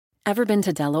Ever been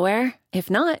to Delaware?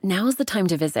 If not, now's the time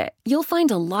to visit. You'll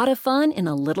find a lot of fun in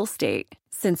a little state.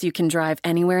 Since you can drive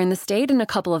anywhere in the state in a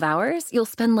couple of hours, you'll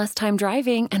spend less time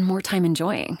driving and more time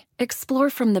enjoying.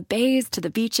 Explore from the bays to the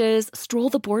beaches, stroll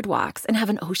the boardwalks, and have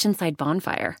an oceanside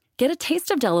bonfire. Get a taste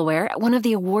of Delaware at one of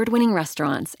the award-winning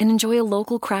restaurants and enjoy a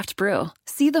local craft brew.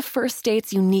 See the first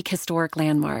state's unique historic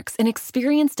landmarks and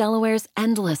experience Delaware's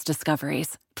endless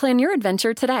discoveries. Plan your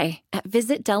adventure today at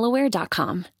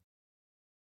visitdelaware.com.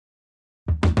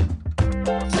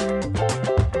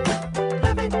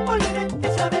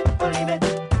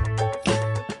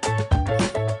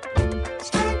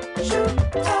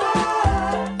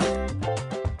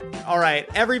 All right,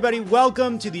 everybody,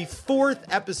 welcome to the 4th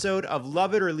episode of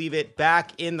Love It or Leave It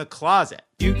Back in the Closet.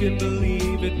 You can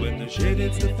believe it when the shit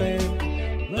hits the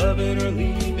fan. Love it or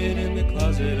leave it in the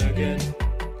closet again.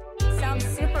 Sounds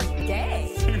super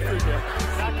gay. Super gay.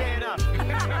 Not gay enough.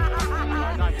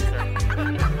 Not you, sir.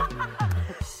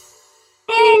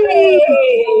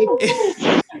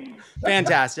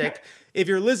 Fantastic. If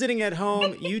you're listening at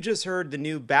home, you just heard the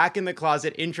new Back in the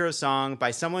Closet intro song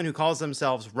by someone who calls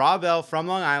themselves Rob L from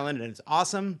Long Island, and it's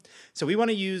awesome. So we want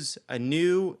to use a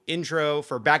new intro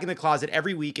for Back in the Closet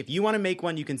every week. If you want to make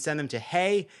one, you can send them to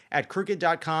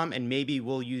hey@crooked.com, and maybe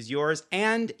we'll use yours.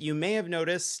 And you may have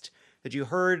noticed that you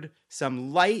heard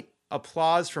some light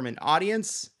applause from an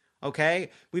audience. Okay,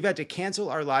 we've had to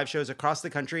cancel our live shows across the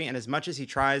country, and as much as he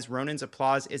tries, Ronan's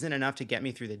applause isn't enough to get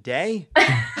me through the day.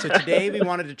 So today we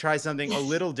wanted to try something a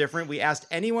little different. We asked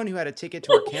anyone who had a ticket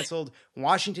to our canceled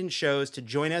Washington shows to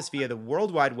join us via the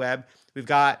World Wide Web. We've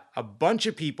got a bunch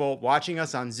of people watching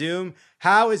us on Zoom.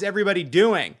 How is everybody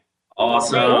doing?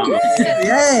 Awesome.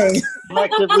 Yay!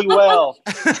 Collectively well.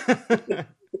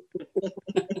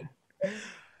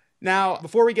 Now,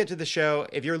 before we get to the show,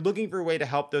 if you're looking for a way to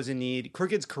help those in need,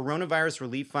 Crooked's Coronavirus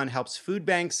Relief Fund helps food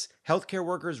banks, healthcare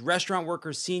workers, restaurant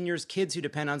workers, seniors, kids who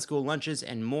depend on school lunches,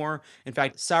 and more. In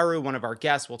fact, Saru, one of our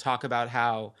guests, will talk about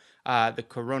how the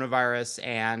coronavirus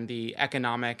and the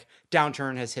economic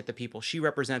downturn has hit the people she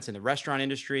represents in the restaurant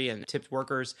industry and tipped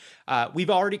workers. We've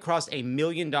already crossed $1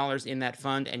 million in that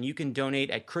fund, and you can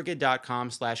donate at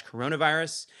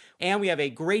crooked.com/coronavirus. And we have a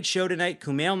great show tonight.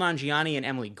 Kumail Nanjiani and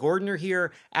Emily Gordon are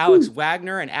here. Alex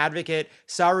Wagner and advocate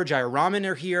Saru Jayaraman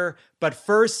are here. But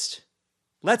first,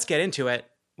 let's get into it.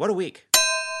 What a week.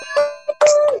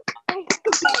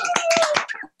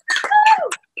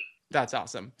 That's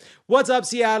awesome. What's up,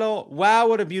 Seattle? Wow,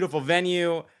 what a beautiful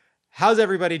venue. How's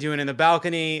everybody doing in the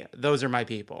balcony? Those are my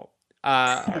people.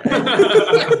 I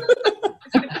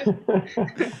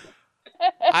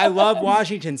love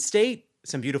Washington State.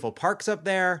 Some beautiful parks up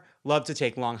there. Love to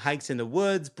take long hikes in the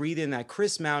woods, breathe in that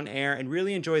crisp mountain air, and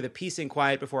really enjoy the peace and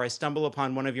quiet before I stumble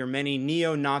upon one of your many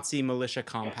neo-Nazi militia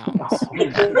compounds.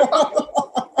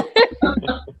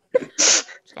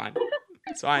 It's fine.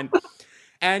 It's fine.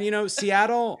 And, you know,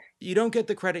 Seattle, you don't get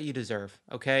the credit you deserve,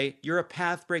 okay? You're a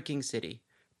path-breaking city.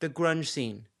 The grunge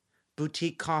scene,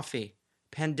 boutique coffee,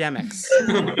 pandemics.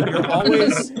 You're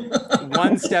always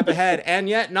one step ahead, and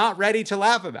yet not ready to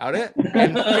laugh about it.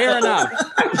 And fair enough.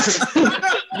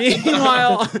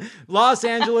 Meanwhile, Los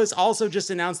Angeles also just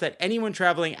announced that anyone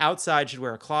traveling outside should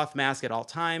wear a cloth mask at all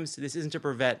times. This isn't to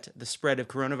prevent the spread of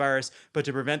coronavirus, but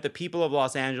to prevent the people of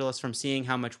Los Angeles from seeing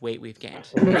how much weight we've gained.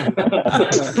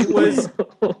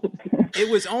 It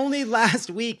was only last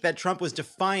week that Trump was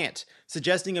defiant,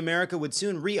 suggesting America would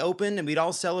soon reopen and we'd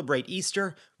all celebrate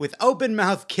Easter with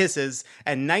open-mouth kisses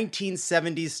and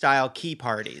 1970s-style key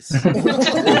parties.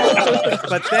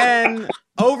 But then,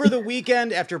 over the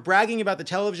weekend, after bragging about the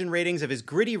television ratings of his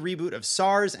gritty reboot of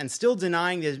SARS and still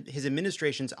denying his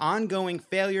administration's ongoing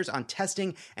failures on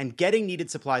testing and getting needed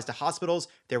supplies to hospitals,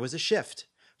 there was a shift.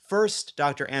 First,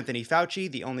 Dr. Anthony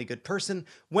Fauci, the only good person,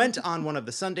 went on one of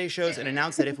the Sunday shows and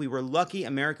announced that if we were lucky,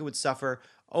 America would suffer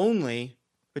only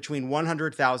between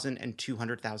 100,000 and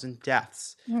 200,000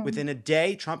 deaths. Within a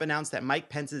day, Trump announced that Mike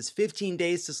Pence's 15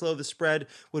 days to slow the spread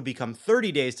would become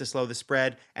 30 days to slow the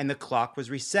spread, and the clock was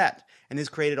reset. And this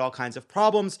created all kinds of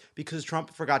problems because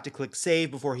Trump forgot to click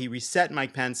save before he reset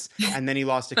Mike Pence, and then he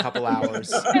lost a couple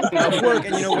hours of work.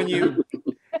 And, you know, when you...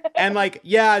 And like,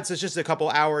 yeah, it's just a couple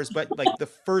hours, but like the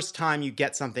first time you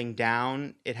get something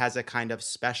down, it has a kind of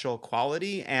special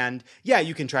quality. And yeah,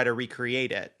 you can try to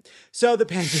recreate it. So the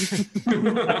pandemic...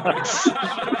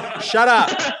 Shut up.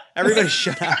 Everybody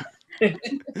shut up.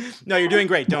 No, you're doing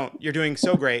great. You're doing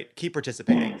so great. Keep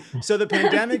participating. So the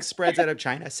pandemic spreads out of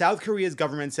China. South Korea's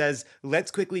government says,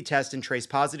 let's quickly test and trace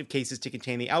positive cases to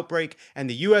contain the outbreak. And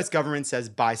the US government says,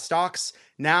 buy stocks.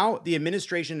 Now, the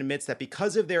administration admits that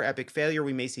because of their epic failure,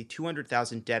 we may see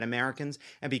 200,000 dead Americans.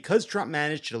 And because Trump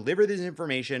managed to deliver this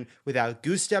information without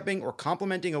goose-stepping or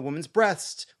complimenting a woman's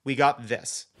breasts, we got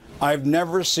this. I've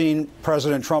never seen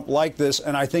President Trump like this,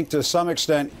 and I think to some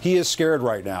extent he is scared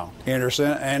right now,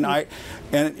 Anderson,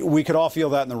 and we could all feel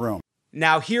that in the room.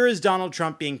 Now, here is Donald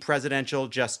Trump being presidential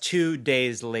just 2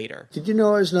 days later. Did you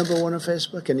know I was number one on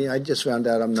Facebook? And I just found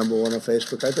out I'm number one on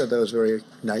Facebook. I thought that was very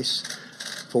nice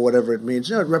for whatever it means.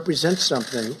 No, it represents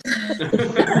something.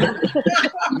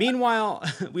 Meanwhile,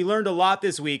 we learned a lot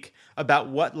this week about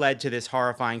what led to this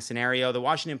horrifying scenario. The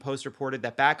Washington Post reported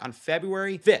that back on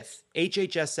February 5th,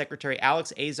 HHS Secretary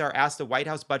Alex Azar asked the White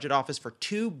House Budget Office for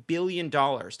 $2 billion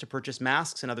to purchase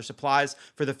masks and other supplies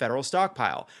for the federal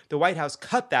stockpile. The White House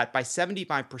cut that by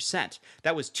 75%.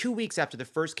 That was 2 weeks after the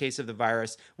first case of the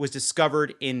virus was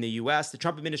discovered in the U.S. The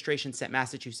Trump administration sent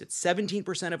Massachusetts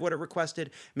 17% of what it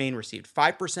requested, Maine received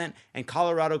 5%, and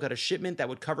Colorado got a shipment that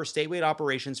would cover statewide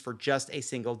operations for just a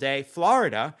single day.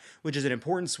 Florida, which is an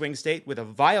important swing state with a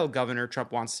vile governor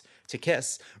Trump wants to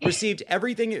kiss, received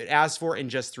everything it asked for in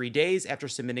just 3 days after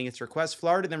submitting its request.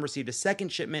 Florida then received a second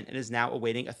shipment and is now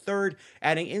awaiting a third.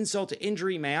 Adding insult to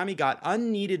injury, Miami got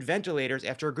unneeded ventilators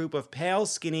after a group of pale,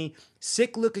 skinny,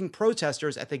 sick-looking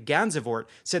protesters at the Gansevoort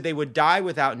said they would die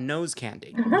without nose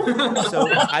candy. So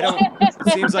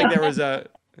it seems like there was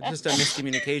just a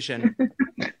miscommunication.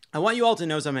 I want you all to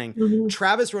know something. Mm-hmm.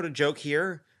 Travis wrote a joke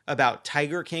here about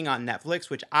Tiger King on Netflix,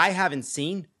 which I haven't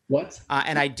seen. What?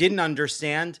 And I didn't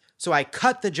understand, so I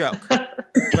cut the joke,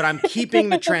 but I'm keeping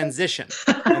the transition,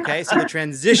 okay? So the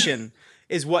transition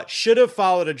is what should have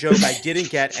followed a joke I didn't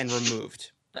get and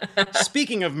removed.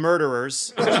 Speaking of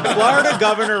murderers, Florida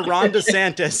Governor Ron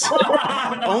DeSantis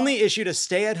only issued a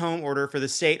stay-at-home order for the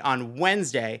state on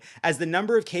Wednesday as the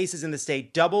number of cases in the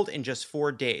state doubled in just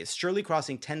 4 days, surely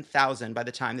crossing 10,000 by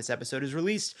the time this episode is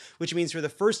released, which means for the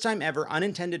first time ever,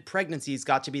 unintended pregnancies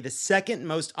got to be the second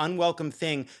most unwelcome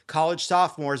thing college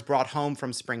sophomores brought home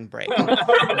from spring break.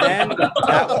 That's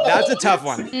a tough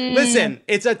one. Listen,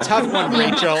 it's a tough one,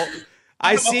 Rachel.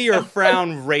 I see your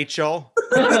frown, Rachel.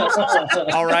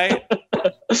 All right?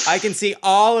 I can see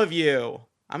all of you.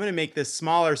 I'm going to make this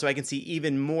smaller so I can see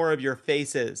even more of your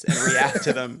faces and react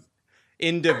to them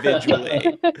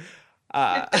individually.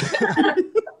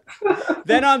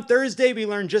 Then on Thursday, we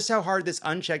learned just how hard this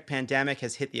unchecked pandemic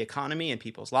has hit the economy and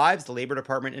people's lives. The Labor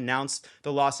Department announced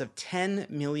the loss of 10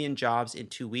 million jobs in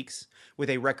 2 weeks, with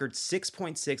a record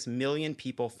 6.6 million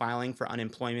people filing for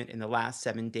unemployment in the last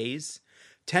 7 days.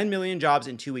 10 million jobs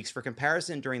in 2 weeks. For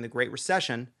comparison, during the Great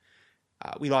Recession,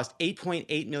 we lost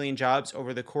 8.8 million jobs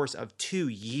over the course of 2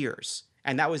 years.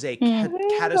 And that was a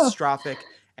catastrophic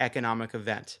economic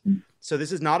event. So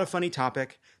this is not a funny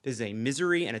topic. This is a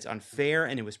misery, and it's unfair,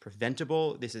 and it was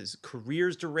preventable. This is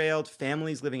careers derailed,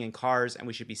 families living in cars, and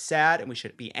we should be sad, and we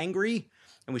should be angry,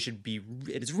 and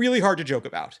it is really hard to joke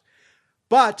about.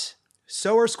 But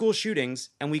so are school shootings,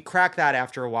 and we crack that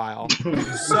after a while.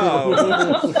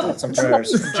 So, some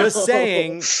prayers. Just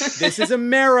saying, this is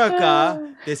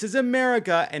America. This is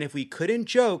America, and if we couldn't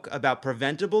joke about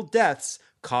preventable deaths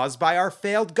caused by our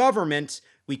failed government,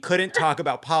 we couldn't talk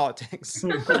about politics.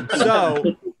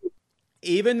 So,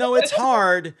 even though it's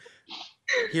hard,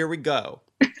 here we go.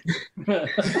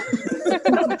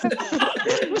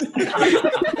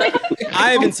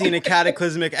 I haven't seen a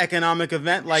cataclysmic economic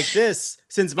event like this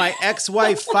since my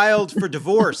ex-wife filed for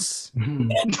divorce.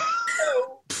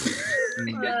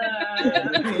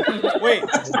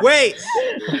 Wait.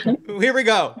 Here we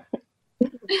go.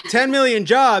 10 million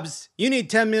jobs. You need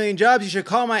 10 million jobs. You should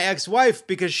call my ex-wife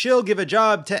because she'll give a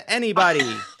job to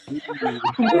anybody.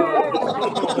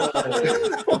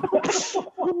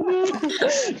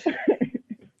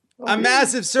 A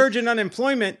massive surge in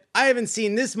unemployment. I haven't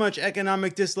seen this much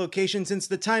economic dislocation since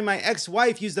the time my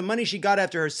ex-wife used the money she got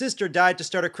after her sister died to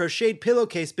start a crocheted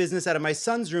pillowcase business out of my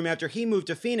son's room after he moved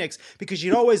to Phoenix because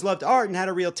she'd always loved art and had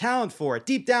a real talent for it.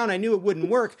 Deep down, I knew it wouldn't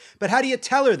work, but how do you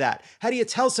tell her that? How do you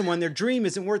tell someone their dream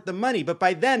isn't worth the money? But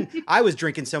by then, I was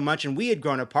drinking so much and we had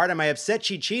grown apart. Am I upset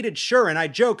she cheated? Sure, and I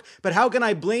joke, but how can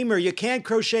I blame her? You can't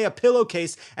crochet a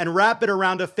pillowcase and wrap it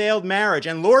around a failed marriage,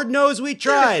 and Lord knows we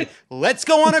tried. Let's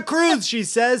go on a cruise, she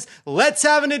says. Let's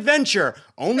have an adventure.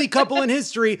 Only couple in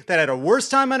history that had a worse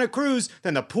time on a cruise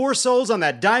than the poor souls on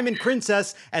that Diamond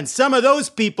Princess, and some of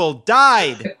those people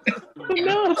died.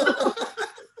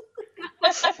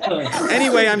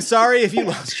 Anyway, I'm sorry if you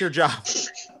lost your job.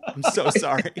 I'm so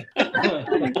sorry.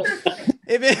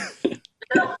 If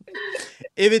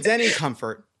If it's any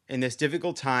comfort in this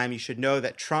difficult time, you should know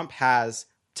that Trump has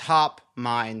top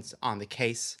minds on the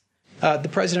case. The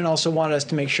president also wanted us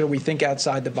to make sure we think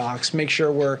outside the box, make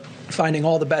sure we're finding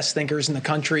all the best thinkers in the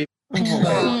country.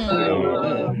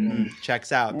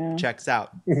 Checks out. Checks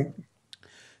out.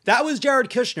 That was Jared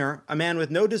Kushner, a man with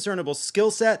no discernible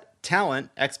skill set, talent,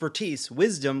 expertise,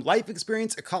 wisdom, life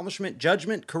experience, accomplishment,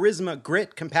 judgment, charisma,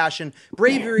 grit, compassion,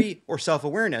 bravery, or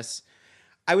self-awareness.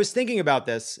 I was thinking about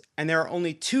this, and there are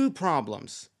only two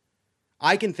problems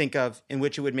I can think of in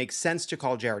which it would make sense to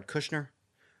call Jared Kushner,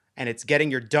 and it's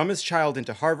getting your dumbest child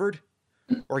into Harvard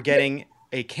or getting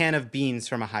a can of beans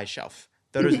from a high shelf.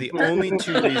 Those are the only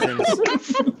two reasons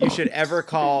you should ever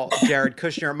call Jared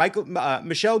Kushner.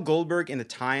 Michelle Goldberg in the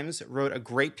Times wrote a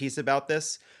great piece about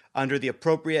this under the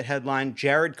appropriate headline,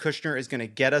 Jared Kushner is going to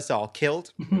get us all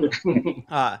killed.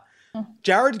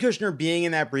 Jared Kushner being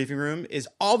in that briefing room is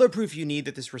all the proof you need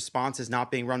that this response is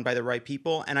not being run by the right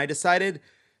people. And I decided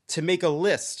to make a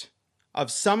list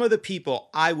of some of the people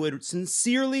I would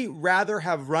sincerely rather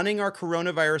have running our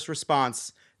coronavirus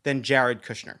response than Jared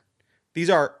Kushner. These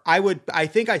are,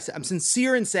 I'm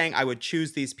sincere in saying I would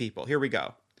choose these people. Here we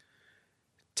go.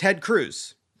 Ted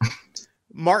Cruz,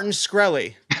 Martin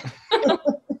Shkreli,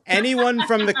 anyone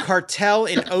from the cartel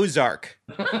in Ozark,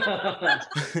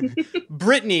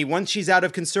 Brittany once she's out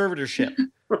of conservatorship,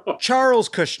 Charles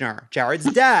Kushner,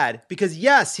 Jared's dad, because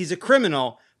yes, he's a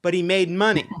criminal, but he made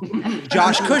money.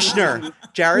 Josh Kushner,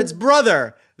 Jared's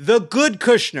brother, the good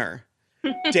Kushner.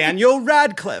 Daniel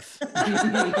Radcliffe.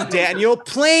 Daniel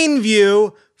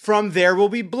Plainview from There Will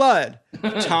Be Blood.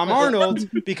 Tom Arnold,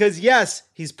 because yes,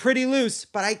 he's pretty loose,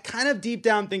 but I kind of deep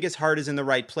down think his heart is in the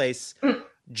right place.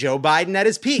 Joe Biden at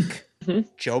his peak.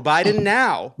 Joe Biden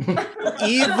now.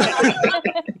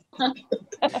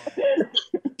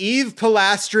 Eve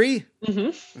Pilastri,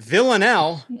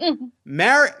 Villanelle,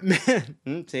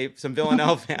 some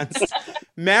Villanelle fans,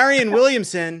 Marianne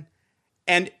Williamson,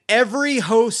 and every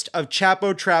host of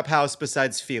Chapo Trap House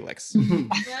besides Felix.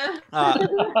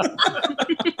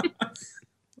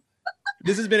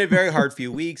 This has been a very hard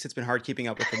few weeks. It's been hard keeping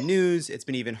up with the news. It's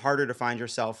been even harder to find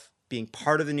yourself being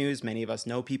part of the news. Many of us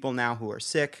know people now who are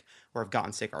sick or have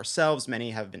gotten sick ourselves.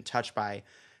 Many have been touched by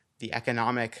the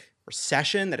economic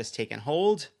recession that has taken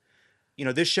hold. You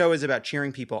know, this show is about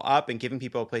cheering people up and giving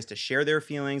people a place to share their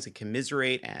feelings and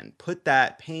commiserate and put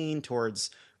that pain towards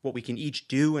what we can each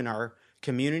do in our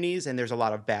communities. And there's a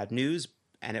lot of bad news,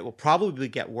 and it will probably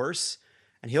get worse.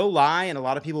 And he'll lie, and a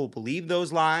lot of people will believe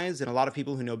those lies, and a lot of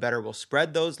people who know better will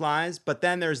spread those lies. But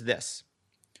then there's this.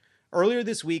 Earlier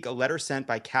this week, a letter sent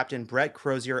by Captain Brett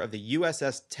Crozier of the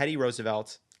USS Teddy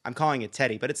Roosevelt, I'm calling it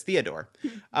Teddy, but it's Theodore,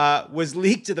 was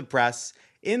leaked to the press.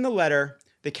 In the letter,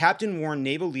 the captain warned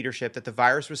naval leadership that the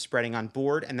virus was spreading on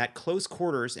board and that close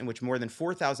quarters in which more than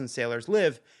 4,000 sailors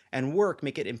live and work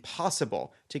make it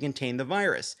impossible to contain the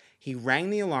virus. He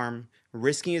rang the alarm,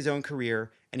 risking his own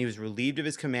career, and he was relieved of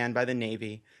his command by the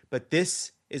Navy. But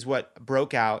this is what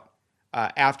broke out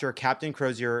after Captain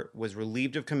Crozier was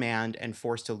relieved of command and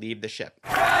forced to leave the ship.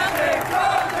 Captain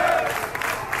Crozier!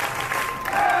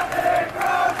 Captain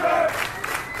Crozier!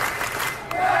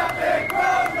 Captain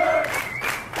Crozier!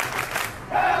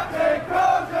 Captain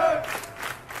Crozier!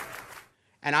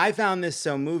 And I found this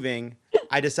so moving,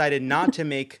 I decided not to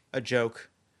make a joke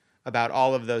about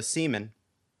all of those seamen.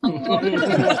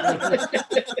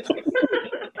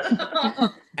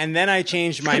 And then I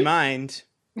changed my mind.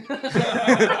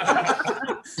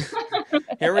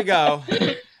 Here we go.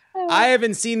 I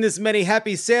haven't seen this many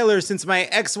happy sailors since my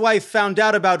ex-wife found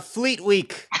out about Fleet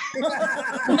Week.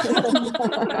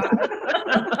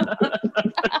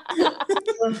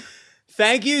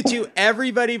 Thank you to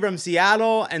everybody from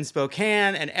Seattle and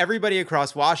Spokane and everybody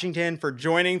across Washington for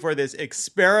joining for this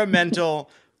experimental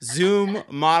Zoom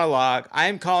monologue. I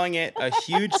am calling it a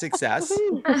huge success.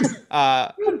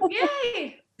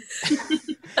 Yay!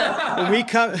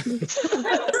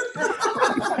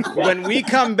 When we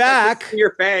come back,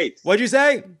 Your face. What'd you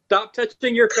say? Stop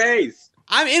touching your face.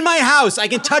 I'm in my house. I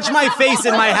can touch my face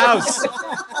in my house.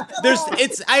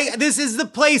 This is the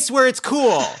place where it's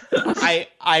cool.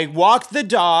 I walked the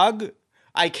dog.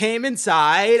 I came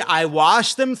inside. I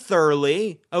washed them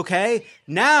thoroughly. Okay.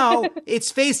 Now it's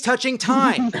face touching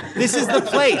time. This is the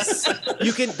place.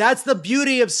 That's the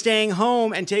beauty of staying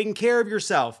home and taking care of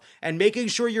yourself and making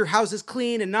sure your house is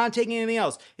clean and not taking anything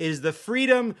else. It is the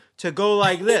freedom to go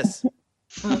like this.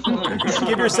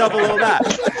 Give yourself a little that.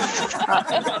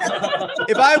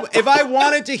 If I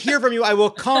wanted to hear from you, I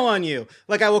will call on you.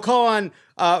 Like I will call on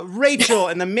Rachel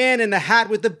and the man in the hat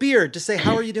with the beard to say,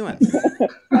 how are you doing?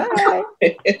 Hi.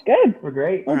 Good. We're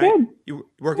great. All We're right. good. You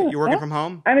working from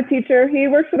home? I'm a teacher. He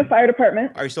works for the fire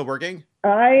department. Are you still working?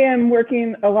 I am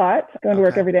working a lot, going to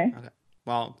work every day. Okay.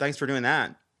 Well, thanks for doing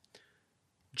that.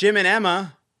 Jim and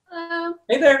Emma, Hello.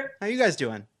 Hey there. how you guys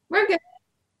doing? We're good.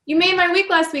 You made my week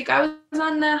last week. I was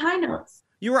on the high notes.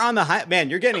 You were on the high, man.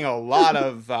 You're getting a lot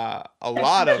of buzz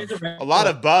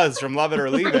from Love It or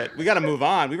Leave It. We got to move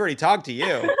on. We've already talked to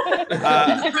you.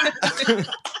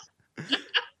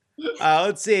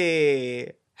 Let's see.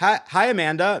 Hi,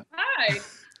 Amanda. Hi.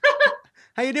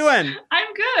 How you doing?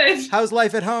 I'm good. How's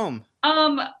life at home?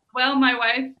 Well, my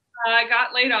wife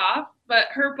got laid off, but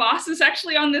her boss is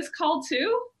actually on this call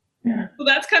too. So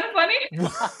that's kind of funny.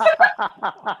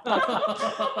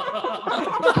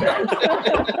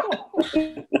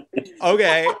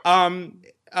 Okay.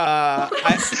 I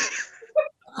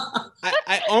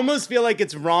almost feel like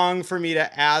it's wrong for me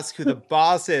to ask who the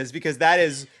boss is because that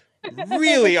is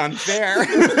really unfair.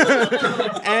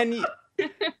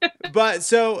 But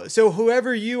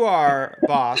whoever you are,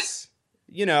 boss,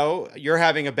 you know, you're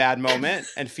having a bad moment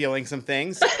and feeling some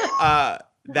things.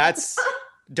 That's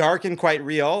dark and quite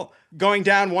real. Going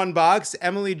down one box,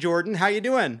 Emily Jordan, how you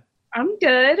doing? I'm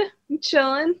good. I'm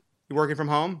chilling. You working from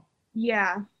home?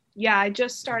 Yeah, I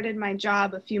just started my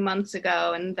job a few months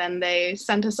ago, and then they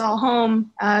sent us all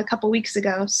home a couple weeks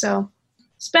ago. So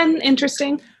it's been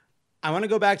interesting. I want to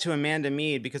go back to Amanda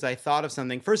Mead because I thought of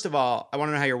something. First of all, I want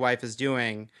to know how your wife is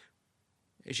doing.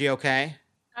 Is she okay?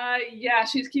 Yeah,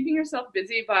 she's keeping herself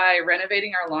busy by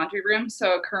renovating our laundry room.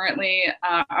 So currently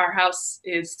our house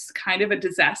is kind of a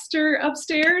disaster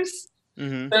upstairs.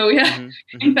 Mm-hmm. So yeah,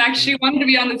 Mm-hmm. in fact, she wanted to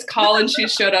be on this call and she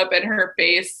showed up and her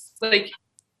face like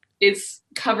is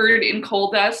covered in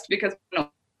coal dust because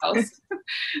no one else.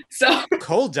 So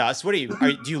coal dust? What do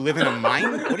you live in a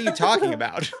mine? What are you talking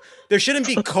about? There shouldn't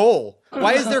be coal.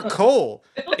 Why is there coal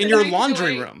in your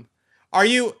laundry room? Are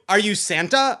you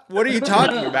Santa? What are you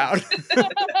talking about?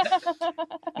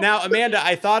 Now, Amanda,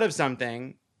 I thought of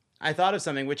something,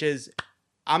 which is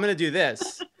I'm going to do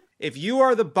this. If you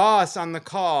are the boss on the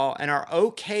call and are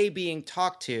okay being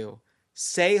talked to,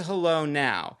 say hello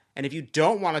now. And if you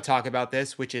don't want to talk about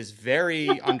this, which is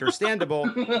very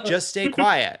understandable, just stay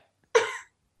quiet.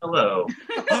 Hello.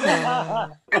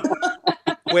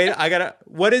 Wait,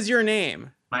 what is your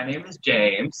name? My name is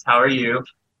James. How are you?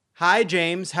 Hi,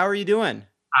 James. How are you doing?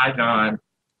 Hi, John.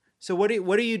 So what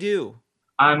do you do?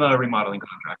 I'm a remodeling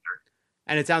contractor.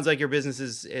 And it sounds like your business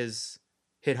is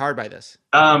hit hard by this.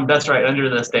 That's right. Under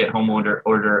the stay-at-home order,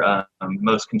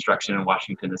 most construction in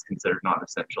Washington is considered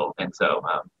non-essential. And so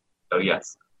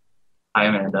yes. Hi,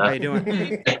 Amanda. How you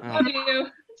doing? How are you?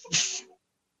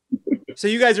 So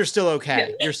you guys are still okay.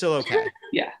 Yeah. You're still okay.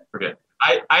 Yeah. We're good.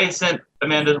 I sent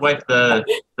Amanda's wife the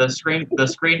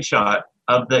screenshot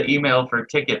of the email for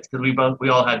tickets because we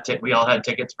all had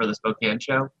tickets for the Spokane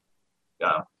show.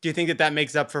 Yeah. Do you think that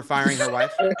makes up for firing her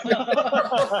wife?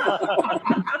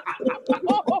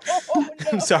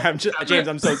 I'm sorry, James.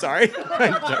 I'm so sorry.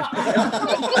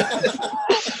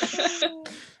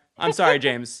 I'm sorry,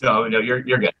 James. No, you're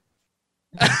good.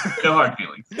 No hard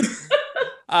feelings.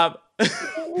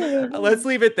 Let's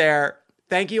leave it there.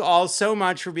 Thank you all so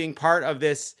much for being part of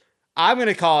this. I'm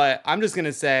just going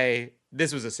to say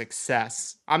this was a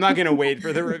success. I'm not going to wait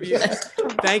for the reviews.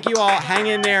 Thank you all. Hang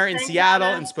in there in Seattle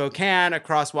and Spokane,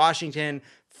 across Washington.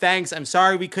 Thanks. I'm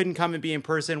sorry we couldn't come and be in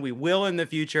person. We will in the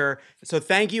future. So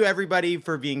thank you, everybody,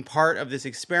 for being part of this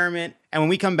experiment. And when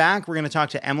we come back, we're going to talk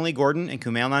to Emily Gordon and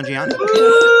Kumail Nanjiani.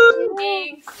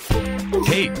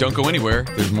 Hey, don't go anywhere.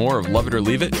 There's more of Love It or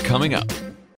Leave It coming up.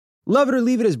 Love It or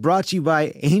Leave It is brought to you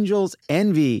by Angels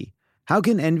Envy. How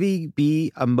can envy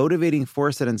be a motivating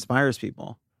force that inspires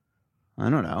people? I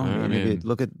don't know. Maybe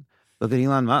look at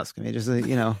Elon Musk. I mean, just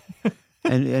and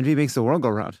envy makes the world go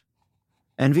round.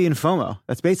 Envy and FOMO.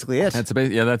 That's basically it. That's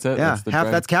it. Yeah.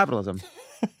 That's capitalism.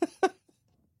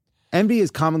 Envy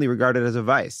is commonly regarded as a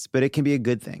vice, but it can be a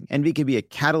good thing. Envy can be a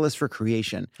catalyst for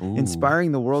creation,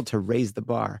 inspiring the world to raise the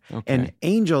bar. Okay. And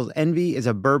Angel's Envy is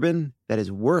a bourbon that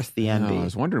is worth the envy. I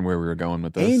was wondering where we were going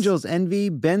with this. Angel's Envy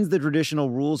bends the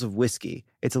traditional rules of whiskey.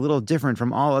 It's a little different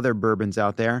from all other bourbons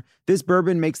out there. This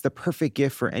bourbon makes the perfect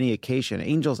gift for any occasion.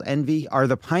 Angel's Envy are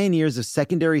the pioneers of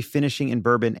secondary finishing in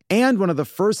bourbon and one of the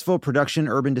first full production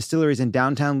urban distilleries in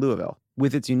downtown Louisville.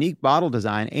 With its unique bottle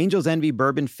design, Angel's Envy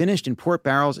bourbon finished in port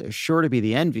barrels is sure to be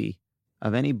the envy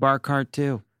of any bar cart,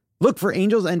 too. Look for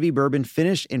Angel's Envy bourbon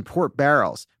finished in port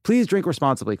barrels. Please drink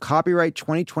responsibly. Copyright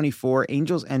 2024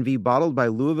 Angel's Envy, bottled by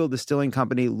Louisville Distilling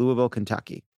Company, Louisville,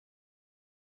 Kentucky.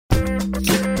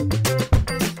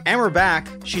 And we're back.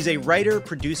 She's a writer,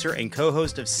 producer, and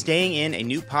co-host of Staying In, a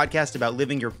new podcast about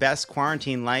living your best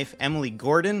quarantine life, Emily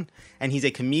Gordon. And he's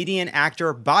a comedian,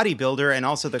 actor, bodybuilder, and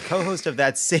also the co-host of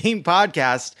that same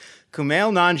podcast,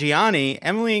 Kumail Nanjiani.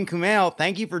 Emily and Kumail,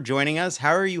 thank you for joining us.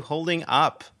 How are you holding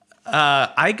up?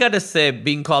 I gotta say,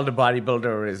 being called a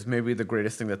bodybuilder is maybe the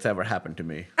greatest thing that's ever happened to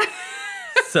me.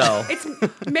 So it's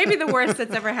maybe the worst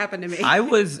that's ever happened to me. I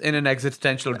was in an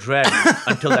existential dread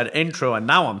until that intro, and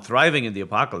now I'm thriving in the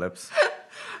apocalypse.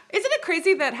 Isn't it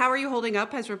crazy that how are you holding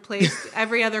up has replaced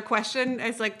every other question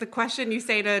as like the question you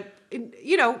say to,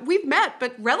 we've met,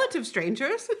 but relative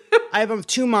strangers. I have of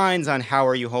two minds on how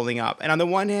are you holding up. And on the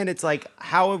one hand, it's like,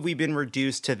 how have we been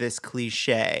reduced to this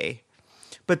cliche?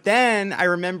 But then I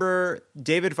remember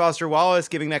David Foster Wallace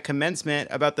giving that commencement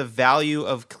about the value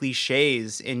of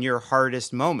cliches in your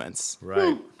hardest moments.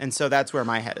 Right. And so that's where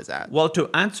my head is at. Well, to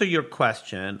answer your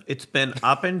question, it's been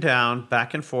up and down,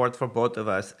 back and forth for both of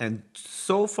us. And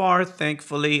so far,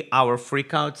 thankfully, our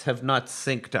freakouts have not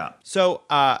synced up. So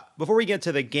before we get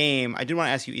to the game, I did want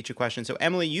to ask you each a question. So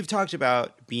Emily, you've talked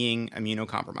about being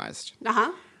immunocompromised.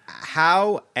 Uh-huh.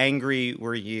 How angry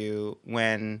were you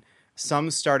when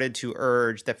some started to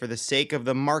urge that for the sake of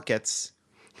the markets,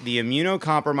 the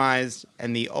immunocompromised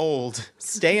and the old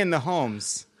stay in the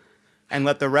homes and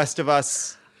let the rest of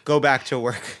us go back to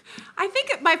work? I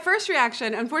think my first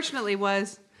reaction, unfortunately,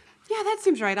 was, yeah, that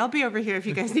seems right. I'll be over here if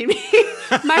you guys need me.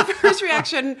 My first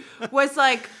reaction was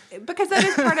like, because that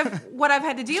is part of what I've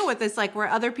had to deal with, is like where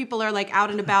other people are like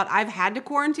out and about. I've had to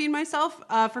quarantine myself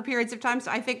for periods of time. So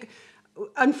I think,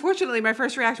 unfortunately, my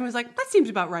first reaction was like, that seems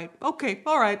about right. Okay,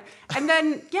 all right. And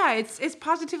then, yeah, it's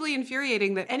positively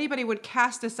infuriating that anybody would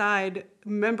cast aside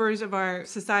members of our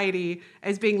society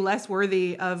as being less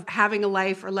worthy of having a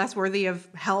life or less worthy of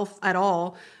health at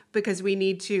all because we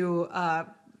need to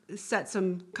set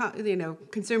some,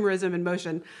 consumerism in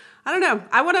motion. I don't know.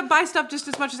 I want to buy stuff just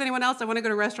as much as anyone else. I want to go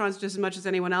to restaurants just as much as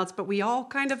anyone else. But we all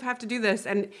kind of have to do this.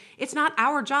 And it's not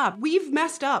our job. We've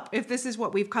messed up if this is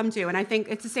what we've come to. And I think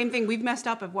it's the same thing. We've messed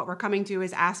up if what we're coming to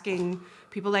is asking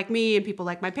people like me and people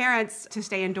like my parents to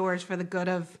stay indoors for the good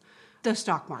of the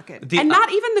stock market. And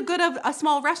not even the good of a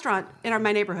small restaurant in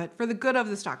my neighborhood, for the good of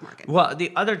the stock market. Well,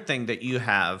 the other thing that you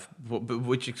have,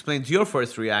 which explains your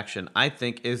first reaction, I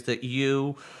think, is that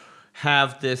you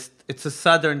have this, it's a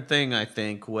Southern thing, I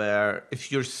think, where if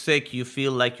you're sick, you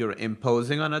feel like you're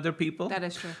imposing on other people. That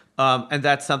is true. And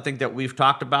that's something that we've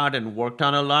talked about and worked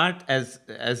on a lot. As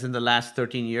in the last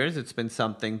 13 years, it's been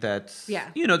something that's,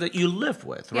 that you live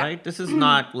with, right? Yeah. This is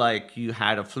not like you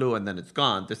had a flu and then it's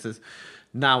gone. This is,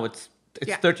 now it's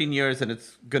 13 years and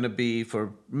it's going to be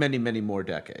for many, many more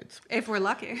decades. If we're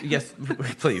lucky. Yes,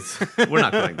 please. We're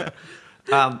not going there.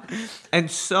 And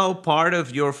so part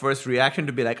of your first reaction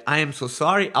to be like, I am so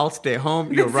sorry, I'll stay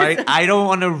home. You're right. I don't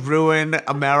want to ruin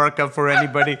America for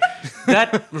anybody.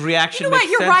 That reaction makes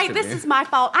sense. You're right. To This me. is my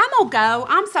fault. I'm going to go.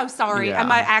 I'm so sorry. Yeah. And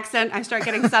my accent, I start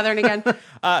getting Southern again.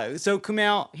 So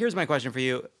Kumail, here's my question for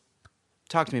you.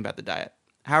 Talk to me about the diet.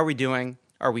 How are we doing?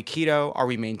 Are we keto? Are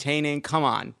we maintaining? Come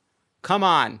on.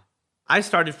 I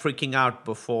started freaking out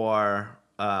before.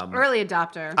 Early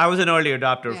adopter. I was an early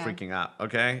adopter of freaking out,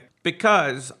 okay?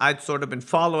 Because I'd sort of been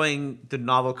following the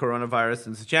novel coronavirus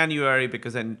since January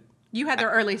because then... You had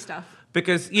their early stuff.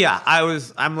 Because,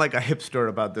 I'm like a hipster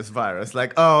about this virus.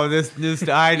 Like, oh, this new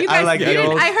stuff. I like the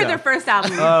old I heard stuff. their first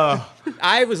album.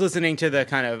 I was listening to the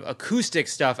kind of acoustic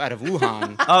stuff out of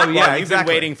Wuhan. You've been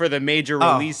waiting for the major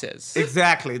releases.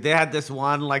 Exactly. They had this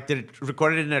one, like, they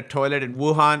recorded it in a toilet in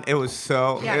Wuhan. It was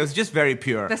it was just very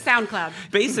pure. The SoundCloud.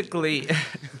 Basically,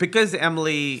 because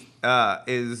Emily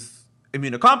is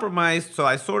immunocompromised, so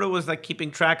I sort of was like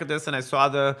keeping track of this, and I saw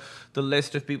the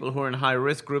list of people who are in high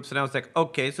risk groups, and I was like,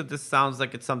 okay, so this sounds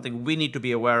like it's something we need to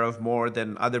be aware of more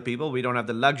than other people. We don't have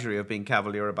the luxury of being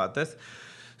cavalier about this.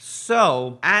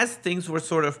 So as things were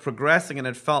sort of progressing, and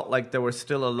it felt like there was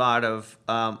still a lot of,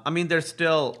 there's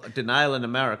still denial in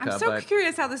America. I'm so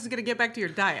curious how this is going to get back to your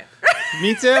diet.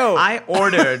 Me too. I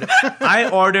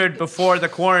ordered before the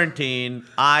quarantine.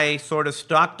 I sort of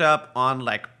stocked up on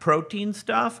like protein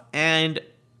stuff, and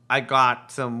I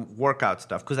got some workout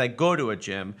stuff because I go to a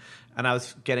gym and I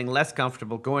was getting less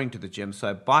comfortable going to the gym. So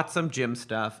I bought some gym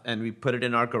stuff and we put it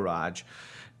in our garage.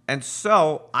 And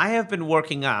so I have been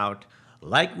working out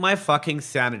like my fucking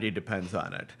sanity depends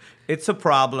on it. It's a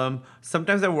problem.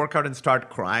 Sometimes I work out and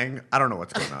start crying. I don't know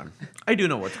what's going on. I do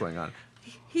know what's going on.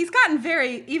 He's gotten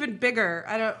even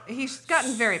bigger. He's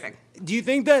gotten very big. Do you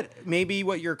think that maybe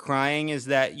what you're crying is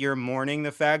that you're mourning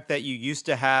the fact that you used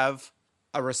to have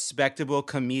a respectable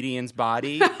comedian's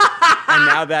body and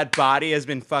now that body has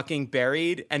been fucking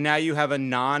buried, and now you have a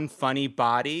non-funny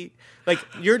body. Like,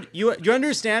 you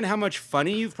understand how much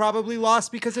funny you've probably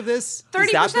lost because of this? 30%.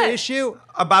 Is that the issue?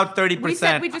 About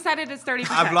 30%. We decided it's 30%.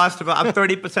 I'm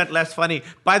 30% less funny.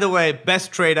 By the way,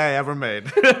 best trade I ever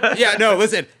made. Yeah, no,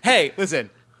 listen. Hey, listen.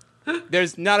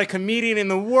 There's not a comedian in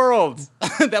the world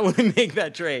that would make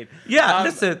that trade. Yeah,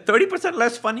 listen, 30%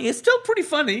 less funny is still pretty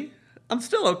funny. I'm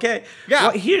still okay. Yeah.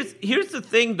 Well, here's the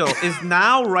thing, though, is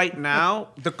right now,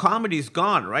 the comedy's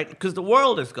gone, right? Because the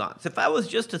world is gone. So if I was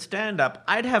just a stand-up,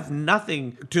 I'd have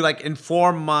nothing to, like,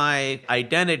 inform my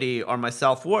identity or my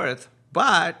self-worth.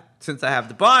 But since I have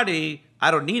the body,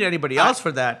 I don't need anybody else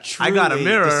for that. I got a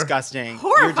mirror. Disgusting.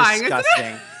 Horrifying, You're disgusting.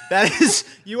 isn't it? That is,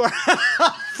 you are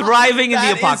thriving in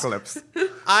the apocalypse.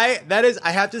 I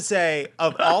have to say,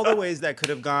 of all the ways that could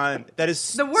have gone, that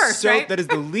is the worst, right? That is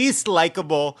the least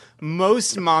likable,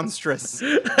 most monstrous.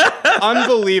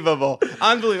 Unbelievable.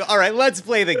 All right, let's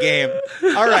play the game.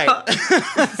 All right.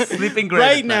 Sleeping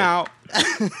great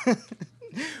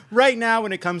Right now,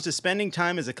 when it comes to spending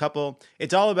time as a couple,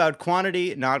 it's all about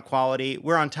quantity, not quality.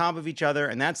 We're on top of each other,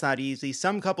 and that's not easy.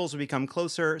 Some couples will become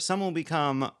closer. Some will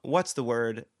become,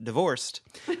 divorced.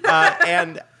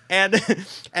 And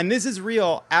this is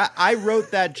real. I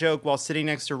wrote that joke while sitting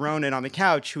next to Ronan on the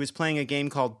couch, who was playing a game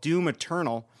called Doom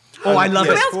Eternal. Oh, I love it.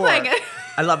 Who else playing it?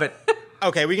 I love it.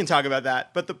 Okay, we can talk about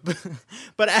that.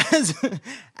 But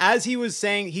as he was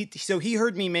saying, he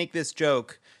heard me make this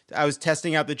joke. I was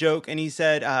testing out the joke, and he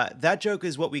said, that joke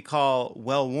is what we call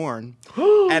well-worn.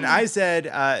 And I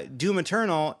said, Doom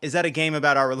Eternal, is that a game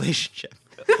about our relationship?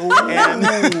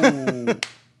 And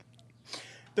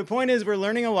the point is, we're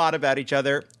learning a lot about each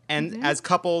other and as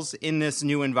couples in this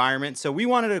new environment. So we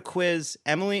wanted to quiz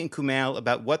Emily and Kumail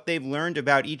about what they've learned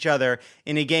about each other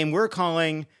in a game we're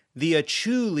calling the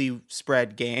Achuli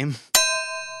Spread game.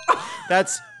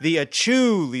 That's the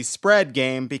Achuli Spread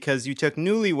game because you took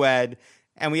newlywed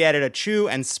and we added a chew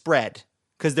and spread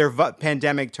because they're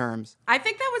pandemic terms. I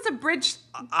think that was a bridge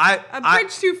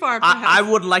too far, perhaps. I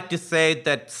would like to say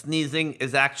that sneezing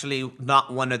is actually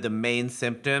not one of the main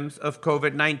symptoms of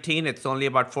COVID-19. It's only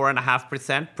about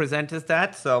 4.5% present as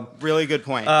that. So really good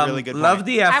point. Love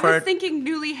the effort. I was thinking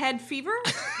newly head fever.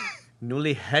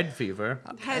 Newly head fever.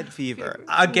 Head fever.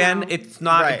 Again, No. it's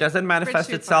not. Right. It doesn't manifest Bridge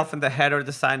too itself far. in the head or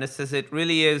the sinuses. It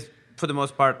really is, for the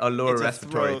most part, a lower It's a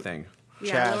respiratory throat. thing.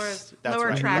 Yeah, Chest.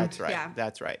 lower tract. That's right. Yeah.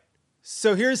 That's right.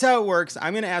 So here's how it works.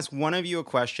 I'm going to ask one of you a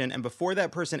question, and before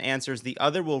that person answers, the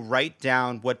other will write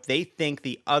down what they think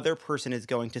the other person is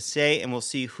going to say, and we'll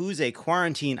see who's a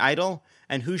quarantine idol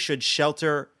and who should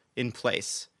shelter in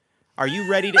place. Are you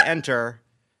ready to enter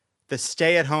the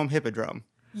stay-at-home hippodrome?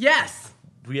 Yes.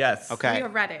 Yes. Okay. We are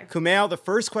ready. Kumail, the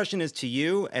first question is to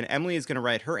you, and Emily is going to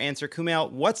write her answer.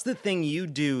 Kumail, what's the thing you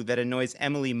do that annoys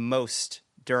Emily most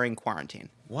during quarantine?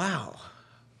 Wow.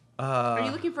 Are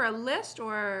you looking for a list,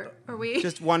 or are we?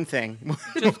 Just one thing.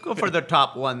 Just go for the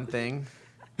top one thing.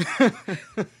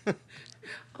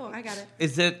 Oh, I got it.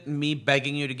 Is it me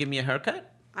begging you to give me a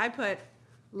haircut? I put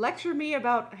lecture me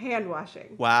about hand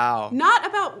washing. Wow. Not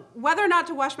about whether or not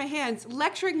to wash my hands,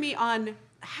 lecturing me on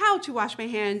how to wash my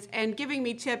hands and giving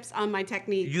me tips on my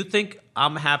technique. You think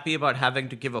I'm happy about having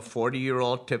to give a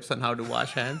 40-year-old tips on how to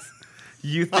wash hands?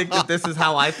 You think that this is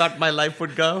how I thought my life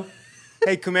would go?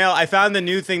 Hey, Kumail, I found the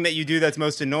new thing that you do that's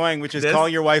most annoying, which is This?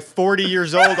 calling your wife 40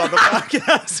 years old on the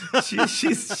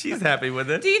podcast. She's happy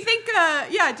with it. Do you think that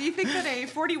a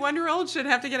 41-year-old should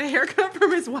have to get a haircut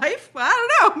from his wife? Well, I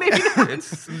don't know. Maybe not.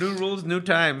 It's new rules, new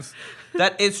times.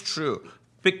 That is true.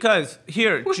 Because,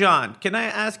 here, John, can I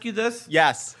ask you this?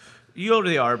 Yes. You're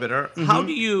the arbiter. Mm-hmm. How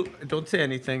do you, don't say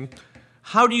anything,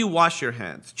 how do you wash your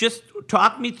hands? Just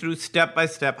talk me through step by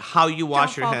step how you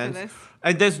wash your fall for hands. this.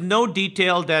 And there's no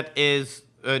detail that is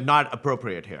not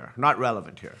appropriate here, not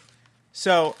relevant here.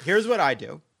 So here's what I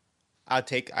do.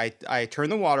 I turn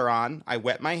the water on. I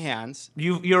wet my hands.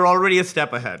 You're already a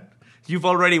step ahead. You've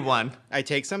already won. I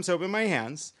take some soap in my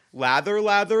hands. Lather,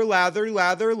 lather, lather,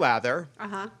 lather, lather.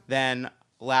 Uh-huh. Then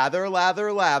lather,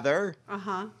 lather, lather.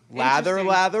 Uh-huh. Lather, Interesting.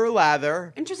 lather,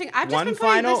 lather. Interesting. I've just One been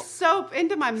putting final- this soap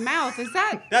into my mouth. Was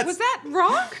that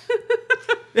wrong?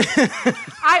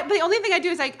 The only thing I do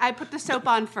is I put the soap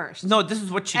on first. No, this is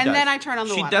what she does. And then I turn on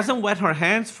the She water. doesn't wet her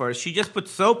hands first. She just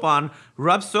puts soap on,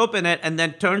 rubs soap in it, and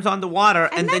then turns on the water,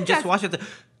 and then just does- washes it.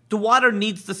 The water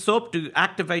needs the soap to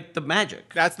activate the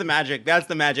magic. That's the magic.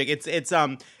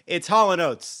 It's Hall and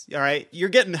Oates. All right, you're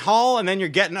getting Hall and then you're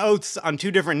getting Oates on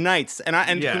 2 different nights. And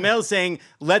Kumail's saying,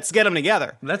 let's get them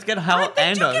together. Let's get Hall They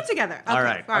and do Oates. get together. Okay. All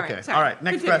right. Okay. Sorry. All right.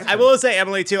 Next Continue. question. I will say,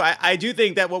 Emily, too. I do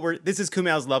think that this is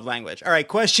Kumail's love language. All right,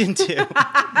 question 2.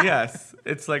 Yes,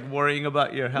 it's like worrying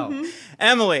about your health.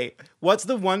 Emily, what's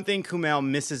the one thing Kumail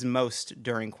misses most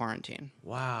during quarantine?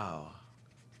 Wow.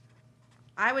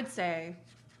 I would say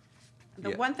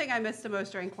the one thing I miss the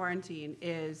most during quarantine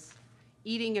is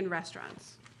eating in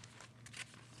restaurants.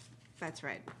 That's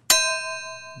right.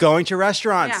 Going to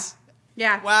restaurants.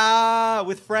 Yeah. Wow,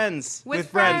 with friends. With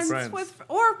friends.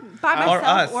 Or by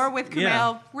myself or with Kumail.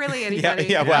 Yeah. Really anybody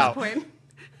Yeah, at wow. this point.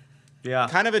 Yeah.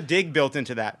 Kind of a dig built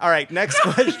into that. All right, next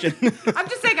question. I'm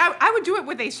just saying, I would do it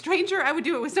with a stranger. I would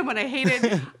do it with someone I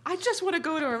hated. I just want to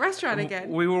go to a restaurant again.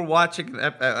 We were watching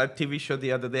a TV show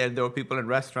the other day, and there were people in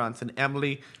restaurants, and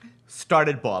Emily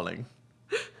started bawling.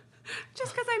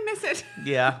 Just because I miss it.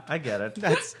 Yeah, I get it.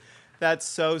 That's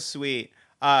so sweet.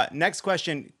 Next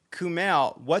question.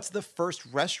 Kumail, what's the first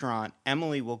restaurant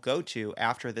Emily will go to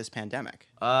after this pandemic?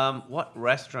 What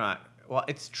restaurant? Well,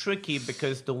 it's tricky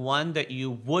because the one that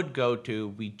you would go to,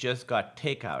 we just got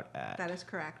takeout at. That is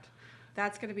correct.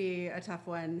 That's going to be a tough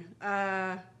one.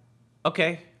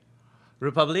 Okay.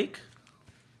 Republique?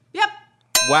 Yep.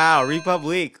 Wow,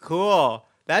 Republique. Cool.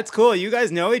 That's cool. You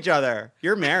guys know each other.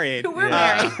 You're married. We're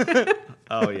married.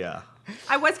 Oh, yeah.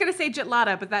 I was going to say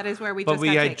Jitlada, but that is where we But just we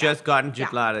got had takeout. just gotten Yeah.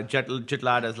 Jitlada.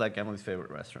 Jitlada is like Emily's favorite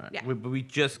restaurant. Yeah. We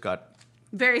just got...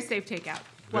 Very safe takeout.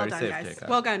 Well Very done, safe guys.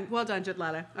 takeout. Well done,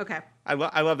 Jitlada. Okay.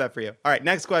 I love that for you. All right,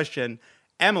 next question.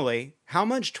 Emily, how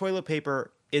much toilet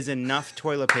paper is enough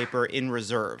toilet paper in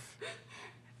reserve?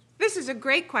 This is a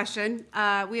great question.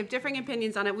 We have differing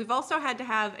opinions on it. We've also had to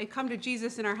have a come to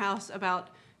Jesus in our house about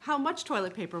how much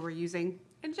toilet paper we're using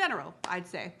in general, I'd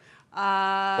say.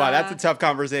 Wow, that's a tough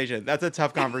conversation. Okay,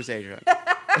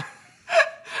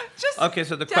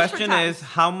 so the desperate question times.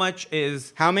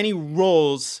 is, how many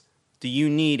rolls do you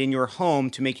need in your home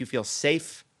to make you feel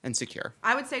safe and secure?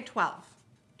 I would say 12.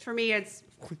 For me, it's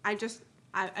a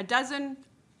dozen.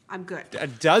 I'm good. A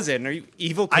dozen? Are you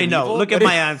evil? I know. Knievel? Look at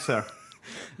my answer.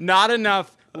 Not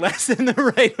enough. Less than the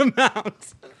right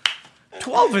amount.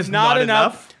 12 is not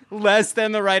enough. Less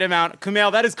than the right amount.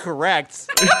 Kumail, that is correct.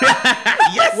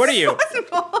 Yes. What are you? Isn't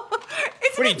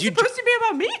it supposed to be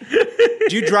about me?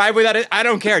 Do you drive without a? I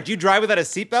don't care. Do you drive without a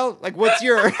seatbelt? Like, what's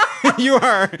your? You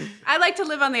are. I like to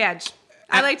live on the edge.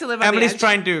 Emily's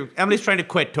trying to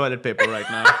quit toilet paper right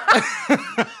now.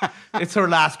 It's her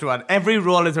last one. Every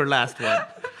roll is her last one.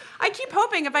 I keep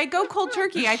hoping if I go cold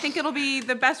turkey, I think it'll be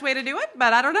the best way to do it,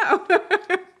 but I don't know.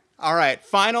 All right,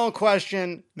 final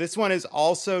question. This one is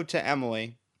also to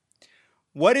Emily.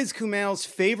 What is Kumail's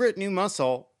favorite new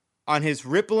muscle on his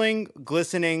rippling,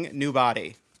 glistening new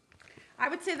body? I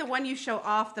would say the one you show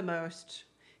off the most.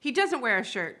 He doesn't wear a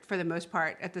shirt for the most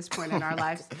part at this point in our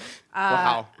lives.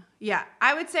 Wow. Yeah,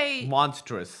 I would say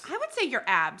monstrous. I would say your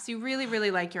abs. You really,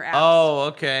 really like your abs. Oh,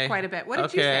 okay. Quite a bit. What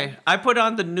did you say? I put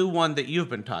on the new one that you've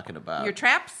been talking about. Your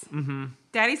traps? Mm-hmm.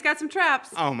 Daddy's got some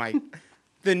traps. Oh my.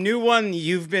 The new one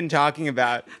you've been talking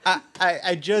about.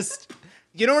 I just,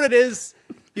 you know what it is?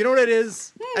 You know what it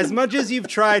is? As much as you've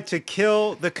tried to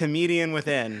kill the comedian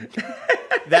within,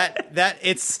 that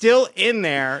it's still in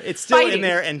there. It's still in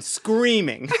there and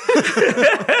screaming.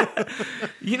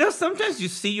 You know, sometimes you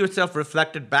see yourself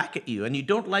reflected back at you and you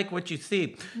don't like what you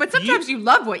see. But sometimes you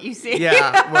love what you see.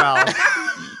 Yeah, well,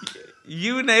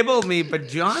 you enable me, but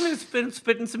John has been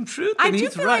spitting some truth, and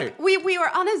he's right. Like we were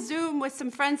on a Zoom with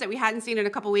some friends that we hadn't seen in a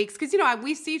couple weeks because, you know,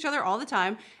 we see each other all the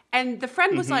time. And the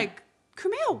friend was like,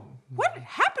 Kumail, what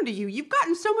happened to you? You've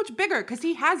gotten so much bigger, because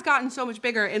he has gotten so much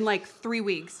bigger in like 3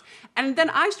 weeks. And then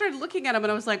I started looking at him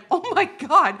and I was like, oh my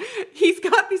God, he's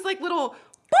got these like little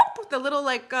boop, the little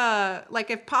like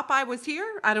if Popeye was here.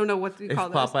 I don't know what you call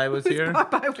those. If Popeye was here?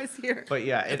 Popeye was here. But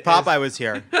yeah, if Popeye was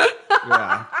here.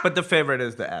 Yeah. But the favorite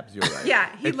is the abs, you're right.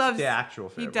 Yeah, he loves the actual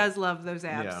favorite. He does love those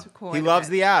abs. Yeah. He loves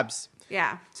the abs.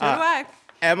 Yeah, so do I.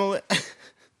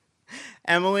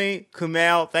 Emily,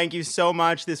 Kumail, thank you so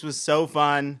much. This was so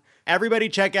fun. Everybody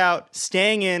check out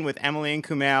Staying In with Emily and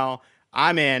Kumail.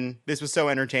 I'm in. This was so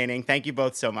entertaining. Thank you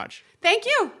both so much. Thank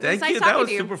you. It was nice That talking was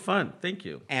to you. super fun. Thank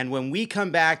you. And when we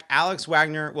come back, Alex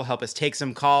Wagner will help us take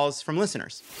some calls from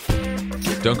listeners.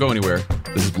 Don't go anywhere.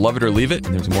 This is Love It or Leave It,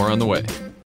 and there's more on the way.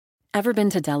 Ever been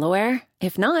to Delaware?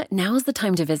 If not, now's the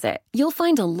time to visit. You'll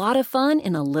find a lot of fun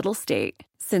in a little state.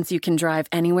 Since you can drive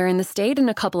anywhere in the state in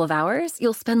a couple of hours,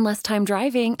 you'll spend less time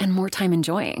driving and more time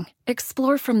enjoying.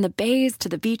 Explore from the bays to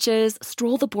the beaches,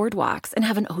 stroll the boardwalks, and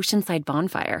have an oceanside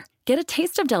bonfire. Get a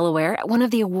taste of Delaware at one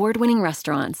of the award-winning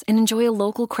restaurants and enjoy a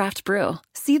local craft brew.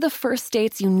 See the first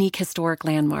state's unique historic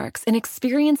landmarks and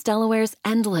experience Delaware's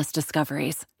endless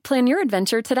discoveries. Plan your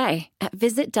adventure today at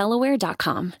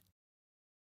visitdelaware.com.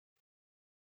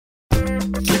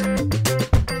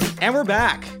 And we're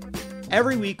back.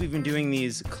 Every week we've been doing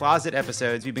these closet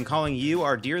episodes. We've been calling you,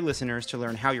 our dear listeners, to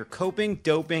learn how you're coping,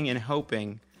 doping, and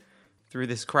hoping through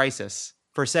this crisis.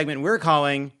 For a segment we're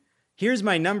calling, Here's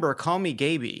My Number, Call Me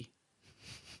Gaby.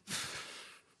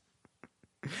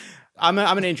 I'm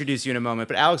going to introduce you in a moment,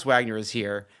 but Alex Wagner is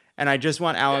here. And I just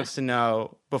want Alex to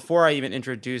know, before I even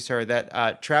introduce her,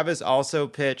 that Travis also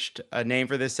pitched a name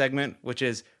for this segment, which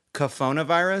is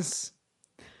Cophonavirus.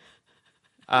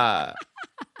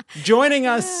 Joining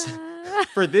us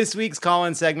for this week's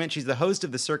call-in segment, she's the host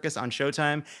of The Circus on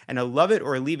Showtime and a Love It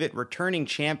or Leave It returning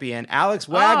champion, Alex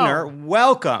Wagner.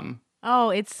 Welcome. Oh,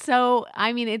 it's so,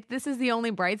 this is the only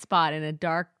bright spot in a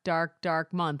dark, dark,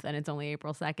 dark month, and it's only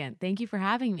April 2nd. Thank you for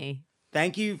having me.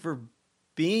 Thank you for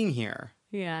being here.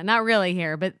 Yeah, not really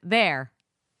here, but there.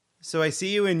 So I see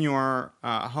you in your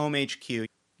home HQ,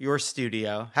 your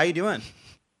studio. How you doing?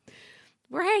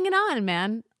 We're hanging on,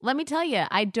 man. Let me tell you,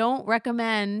 I don't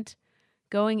recommend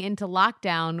going into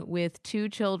lockdown with 2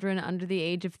 children under the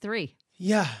age of 3.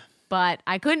 Yeah. But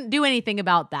I couldn't do anything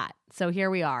about that. So here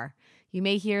we are. You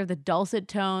may hear the dulcet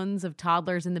tones of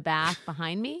toddlers in the bath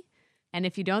behind me. And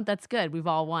if you don't, that's good. We've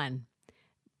all won.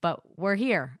 But we're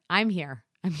here. I'm here.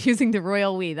 I'm using the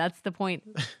royal we. That's the point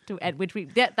at which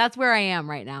that's where I am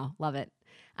right now. Love it.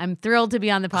 I'm thrilled to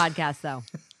be on the podcast, though.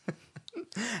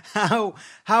 How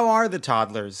are the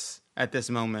toddlers at this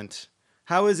moment?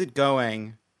 How is it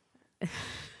going?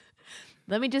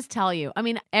 Let me just tell you.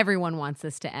 Everyone wants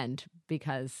this to end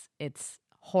because it's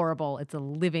horrible. It's a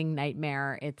living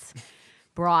nightmare. It's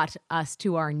brought us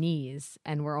to our knees,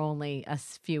 and we're only a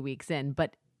few weeks in.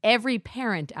 But every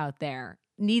parent out there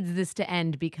needs this to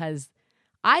end because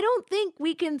I don't think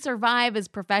we can survive as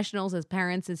professionals, as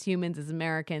parents, as humans, as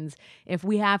Americans, if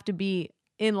we have to be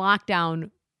in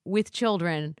lockdown with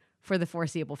children for the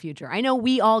foreseeable future. I know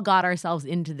we all got ourselves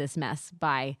into this mess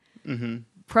by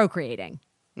procreating,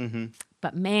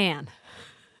 but man,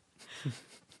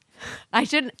 I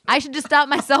should just stop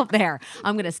myself there.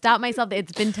 I'm going to stop myself there.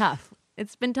 It's been tough.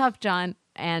 It's been tough, John.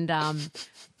 And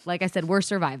like I said, we're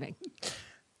surviving.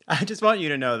 I just want you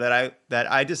to know that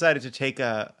I decided to take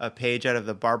a page out of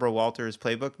the Barbara Walters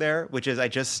playbook there, which is I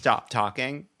just stopped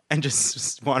talking and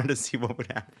just wanted to see what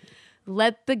would happen.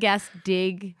 Let the guest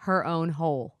dig her own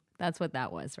hole. That's what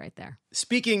that was right there.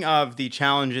 Speaking of the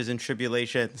challenges and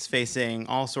tribulations facing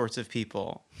all sorts of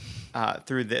people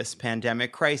through this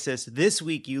pandemic crisis, this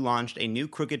week you launched a new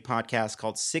Crooked podcast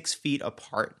called 6 Feet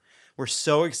Apart. We're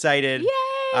so excited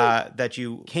that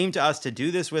you came to us to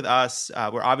do this with us.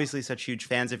 We're obviously such huge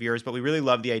fans of yours, but we really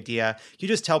love the idea. Can you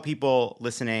just tell people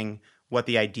listening what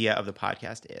the idea of the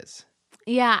podcast is?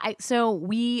 Yeah, so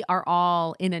we are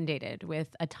all inundated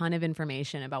with a ton of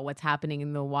information about what's happening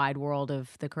in the wide world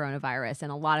of the coronavirus.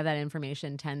 And a lot of that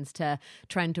information tends to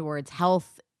trend towards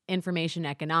health information,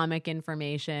 economic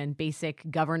information,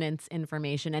 basic governance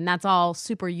information. And that's all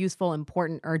super useful,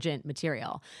 important, urgent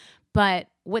material. But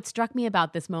what struck me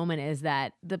about this moment is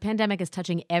that the pandemic is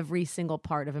touching every single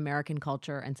part of American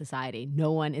culture and society.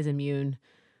 No one is immune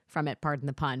from it, pardon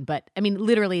the pun. But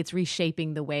literally it's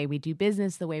reshaping the way we do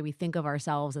business, the way we think of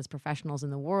ourselves as professionals in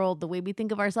the world, the way we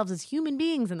think of ourselves as human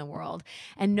beings in the world.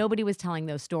 And nobody was telling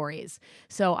those stories.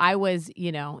 So I was,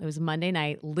 it was Monday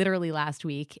night, literally last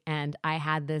week, and I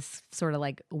had this sort of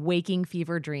like waking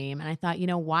fever dream. And I thought,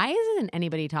 why isn't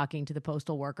anybody talking to the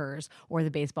postal workers or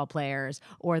the baseball players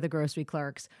or the grocery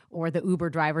clerks or the Uber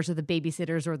drivers or the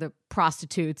babysitters or the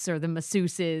prostitutes or the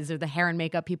masseuses or the hair and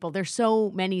makeup people? There's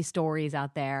so many stories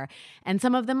out there. And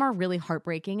some of them are really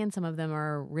heartbreaking, and some of them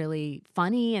are really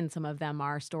funny, and some of them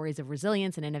are stories of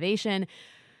resilience and innovation.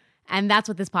 And that's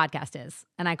what this podcast is.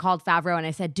 And I called Favreau and I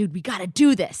said, dude, we got to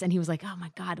do this. And he was like, oh my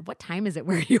God, what time is it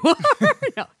where you are?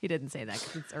 No, he didn't say that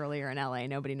because it's earlier in LA.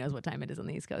 Nobody knows what time it is on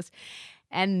the East Coast.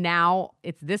 And now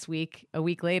it's this week, a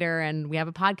week later, and we have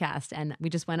a podcast. And we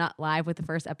just went live with the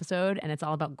first episode, and it's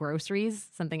all about groceries,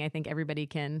 something I think everybody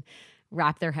can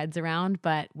wrap their heads around.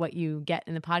 But what you get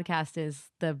in the podcast is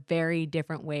the very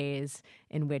different ways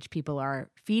in which people are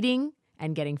feeding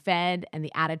and getting fed and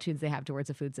the attitudes they have towards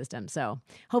the food system. So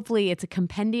hopefully it's a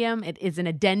compendium. It is an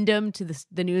addendum to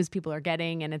the news people are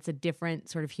getting, and it's a different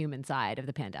sort of human side of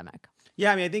the pandemic.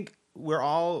 Yeah, I mean, I think we're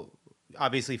all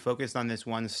obviously focused on this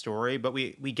one story, but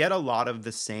we get a lot of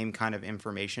the same kind of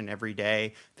information every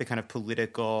day, the kind of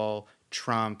political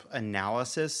Trump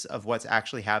analysis of what's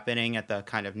actually happening at the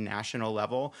kind of national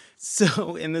level.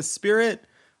 So in the spirit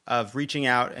of reaching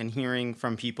out and hearing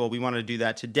from people, we want to do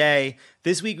that today.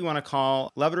 This week, we want to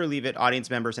call Love It or Leave It audience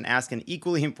members and ask an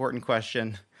equally important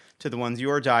question to the ones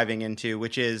you're diving into,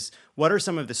 which is, what are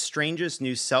some of the strangest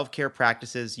new self-care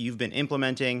practices you've been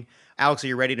implementing? Alex, are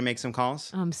you ready to make some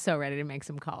calls? I'm so ready to make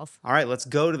some calls. All right, let's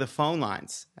go to the phone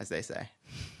lines, as they say.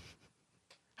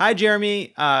 Hi,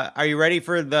 Jeremy. Are you ready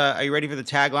for the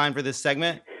tagline for this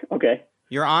segment? Okay.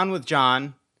 You're on with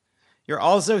John. You're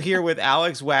also here with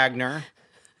Alex Wagner.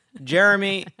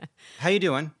 Jeremy, how you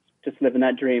doing? Just living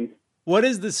that dream. What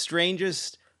is the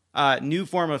strangest new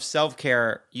form of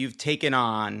self-care you've taken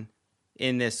on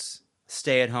in this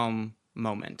stay-at-home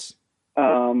moment?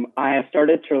 I have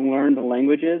started to learn the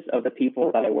languages of the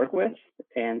people that I work with.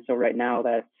 And so right now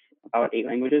that's about 8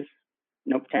 languages.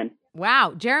 Nope, 10.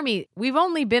 Wow. Jeremy, we've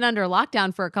only been under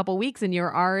lockdown for a couple weeks and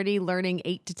you're already learning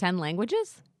 8 to 10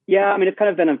 languages? Yeah, I mean, it's kind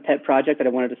of been a pet project that I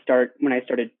wanted to start when I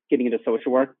started getting into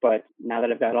social work. But now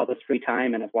that I've got all this free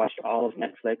time and I've watched all of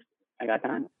Netflix, I got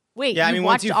time. Wait, yeah, you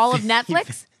watched all of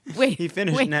Netflix? Wait, he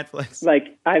finished Netflix.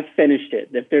 Like, I've finished it.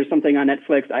 If there's something on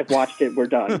Netflix, I've watched it. We're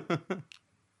done.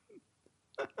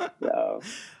 So,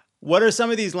 what are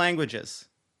some of these languages?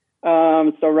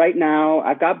 So right now,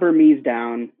 I've got Burmese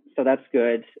down, so that's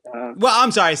good. Well,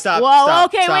 I'm sorry. Stop. Well, stop,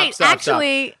 okay, stop, wait. Stop,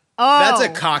 actually, stop. Oh, that's a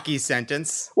cocky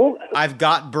sentence. Well, I've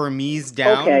got Burmese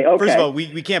down. Okay. First of all,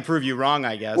 we can't prove you wrong,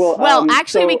 I guess. Well,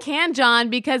 actually, we can,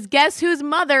 John, because guess whose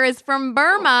mother is from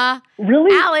Burma?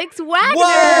 Really? Alex Wagner.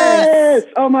 Yes!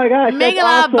 Oh my gosh, that's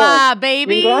Mingalaba, awesome.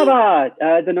 baby. Mingalaba,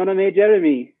 Danoname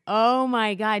Jeremy. Oh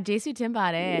my God, Jesu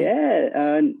Timbare.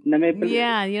 Yeah,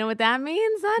 yeah, you know what that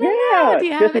means? I don't know. Do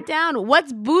you have it down?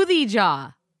 What's Boothie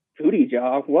Jaw? Booty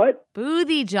Jaw, what?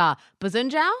 Boothie Jaw.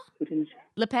 Bazunjao?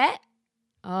 Lepet?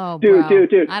 Oh,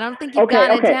 dude. I don't think you've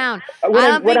got it down. I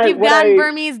don't think you've gotten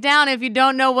Burmese down if you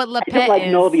don't know what Lepet is. I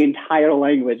don't know the entire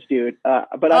language, dude.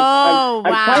 But I'm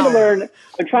trying to learn.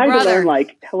 I'm trying to learn,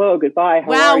 like, hello, goodbye,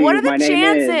 how are you? What are the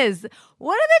chances?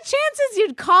 What are the chances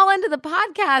you'd call into the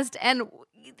podcast and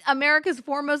America's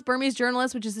foremost Burmese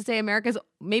journalist, which is to say America's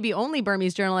maybe only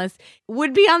Burmese journalist,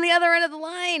 would be on the other end of the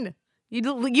line?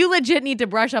 You legit need to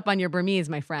brush up on your Burmese,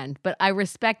 my friend, but I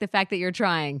respect the fact that you're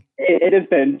trying. It has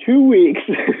been 2 weeks.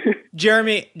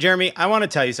 Jeremy, I want to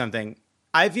tell you something.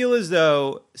 I feel as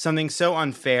though something so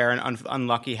unfair and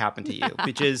unlucky happened to you,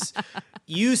 which is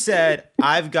you said,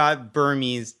 I've got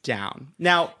Burmese down.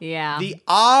 Now, the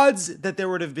odds that there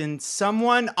would have been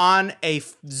someone on a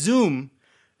Zoom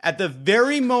at the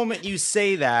very moment you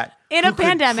say that in a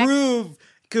pandemic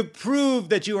could prove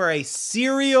that you are a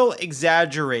serial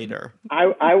exaggerator.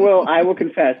 I will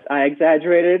confess, I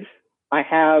exaggerated. I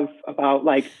have about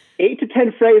 8 to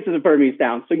 10 phrases of Burmese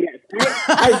down. So yes,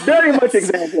 I very much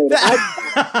exaggerated.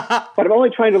 But I'm only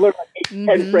trying to learn 8 to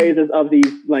 10 phrases of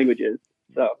these languages.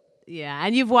 So. Yeah,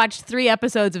 and you've watched 3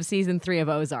 episodes of season 3 of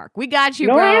Ozark. We got you,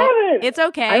 no, bro. I haven't. It's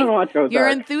okay. I don't watch Ozark. Your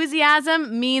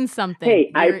enthusiasm means something.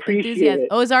 Hey, I appreciate it.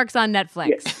 Ozark's on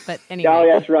Netflix, but anyway. Oh,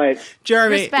 that's right.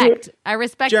 Jeremy. Respect. I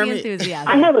respect the enthusiasm.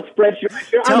 I have a spreadsheet.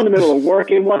 I'm in the middle of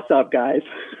working. What's up, guys?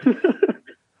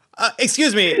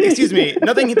 Excuse me.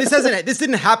 Nothing. This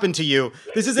didn't happen to you.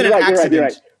 This isn't an accident. You're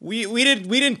right.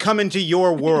 We didn't come into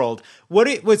your world.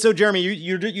 So Jeremy,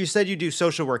 you said you do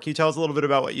social work. Can you tell us a little bit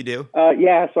about what you do?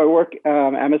 Yeah. So I work.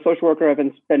 I'm a social worker. I've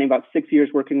been spending about 6 years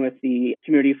working with the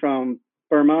community from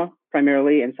Burma,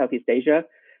 primarily in Southeast Asia.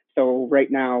 So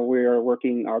right now we're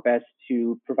working our best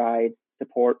to provide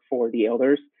support for the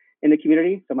elders in the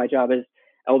community. So my job is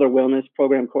Elder Wellness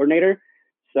Program Coordinator.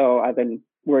 So I've been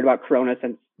worried about Corona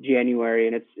since January,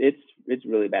 and it's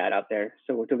really bad out there.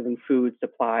 So we're delivering food,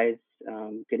 supplies,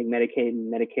 getting Medicaid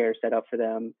and Medicare set up for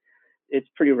them. It's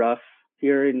pretty rough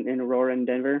here in Aurora and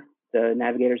Denver. The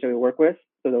navigators that we work with,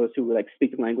 so those who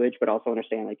speak the language but also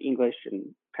understand English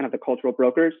and kind of the cultural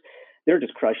brokers, they're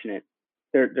just crushing it.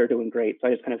 They're doing great. So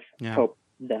I just kind of help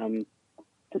them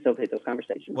facilitate those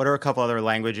conversations. What are a couple other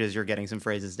languages you're getting some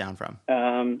phrases down from?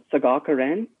 Sagal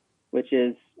Karen, which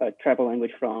is a tribal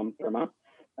language from Burma.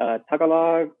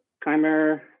 Tagalog,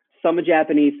 Khmer, some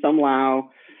Japanese, some Lao,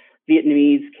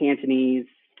 Vietnamese, Cantonese,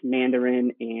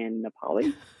 Mandarin, and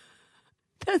Nepali.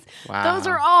 Those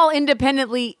are all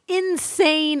independently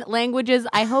insane languages.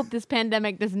 I hope this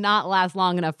pandemic does not last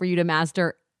long enough for you to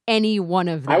master any one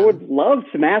of them. I would love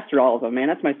to master all of them, man.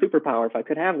 That's my superpower if I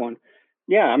could have one.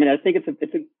 Yeah, I mean, I think it's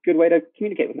a good way to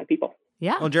communicate with my people.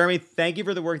 Yeah. Well, Jeremy, thank you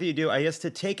for the work that you do. I guess to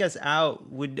take us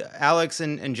out, would Alex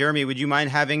and Jeremy, would you mind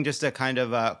having just a kind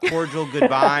of a cordial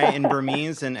goodbye in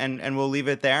Burmese, and we'll leave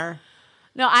it there?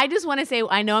 No, I just want to say,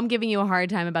 I know I'm giving you a hard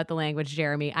time about the language,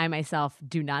 Jeremy. I myself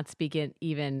do not speak it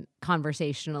even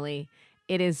conversationally.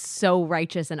 It is so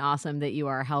righteous and awesome that you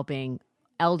are helping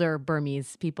elder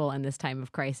Burmese people in this time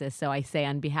of crisis. So I say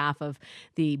on behalf of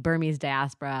the Burmese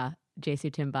diaspora, Jesu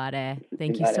Timbade,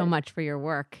 thank you so much for your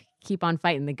work. Keep on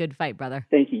fighting the good fight, brother.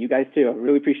 Thank you. You guys too. I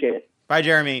really appreciate it. Bye,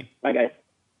 Jeremy. Bye, guys.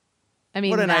 I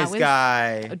mean, what a nice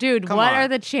guy. Dude, Come what on. are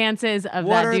the chances of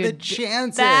What that are dude? the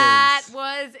chances? That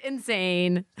was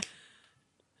insane.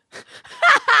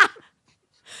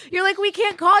 You're like, we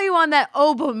can't call you on that.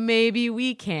 Oh, but maybe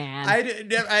we can.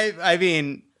 I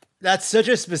mean, that's such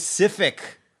a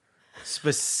specific I've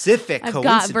coincidence.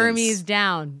 got Burmese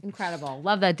down. Incredible.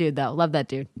 Love that dude, though. Love that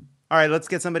dude. All right, let's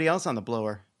get somebody else on the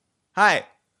blower. Hi.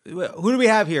 Who do we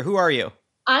have here? Who are you?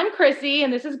 I'm Chrissy,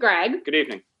 and this is Greg. Good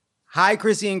evening. Hi,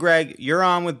 Chrissy and Greg. You're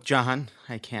on with John.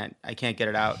 I can't get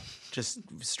it out just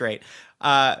straight.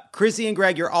 Chrissy and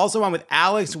Greg, you're also on with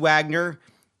Alex Wagner.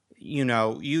 You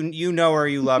know her,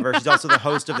 you love her. She's also the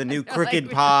host of the new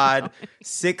Crooked Pod,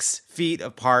 6 Feet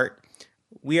Apart.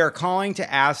 We are calling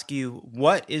to ask you,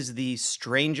 what is the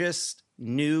strangest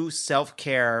new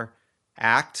self-care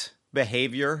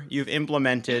behavior you've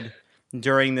implemented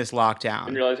during this lockdown? I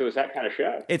didn't realize it was that kind of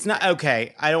show. It's not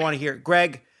okay. I don't want to hear.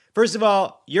 Greg, first of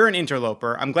all, you're an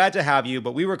interloper. I'm glad to have you,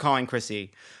 but we were calling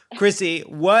Chrissy. Chrissy,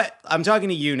 I'm talking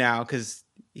to you now because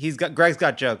Greg's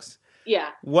got jokes. Yeah.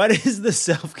 What is the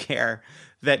self-care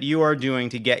that you are doing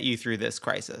to get you through this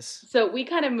crisis? So we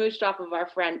kind of mooched off of our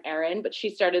friend Erin, but she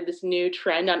started this new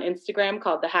trend on Instagram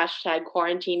called the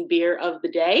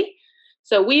 #QuarantineBeerOfTheDay.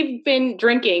 So we've been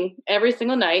drinking every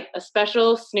single night a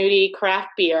special snooty craft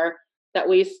beer that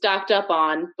we stocked up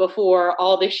on before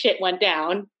all this shit went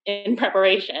down in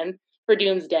preparation for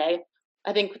Doomsday.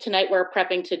 I think tonight we're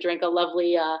prepping to drink a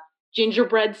lovely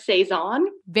gingerbread saison.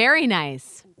 Very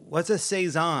nice. What's a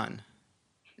saison?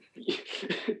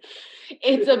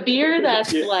 It's a beer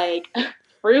that's like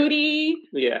fruity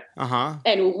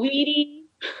and weedy.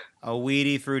 A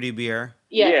weedy, fruity beer.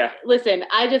 Yeah. Listen,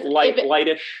 I just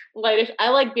lightish. I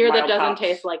like beer that Mild doesn't hops.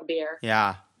 taste like beer.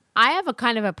 Yeah. I have a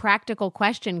kind of a practical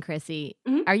question, Chrissy.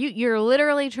 Mm-hmm. You're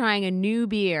literally trying a new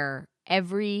beer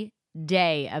every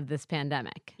day of this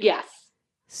pandemic? Yes.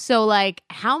 So, like,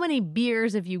 how many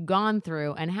beers have you gone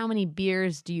through, and how many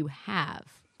beers do you have?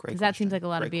 Because that seems like a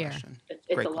lot of beer.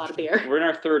 It's a lot of beer. We're in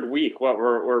our third week. Well,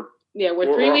 we're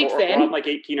 3 weeks in. We're on like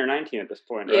 18 or 19 at this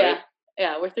point, right?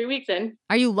 Yeah, we're 3 weeks in.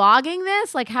 Are you logging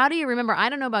this? Like, how do you remember? I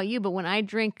don't know about you, but when I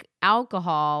drink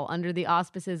alcohol under the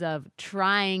auspices of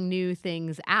trying new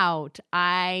things out,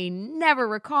 I never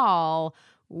recall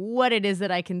what it is that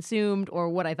I consumed or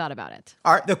what I thought about it.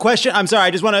 All right, the question, I'm sorry,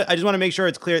 I just want to make sure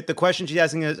it's clear. The question she's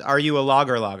asking is, are you a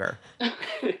logger?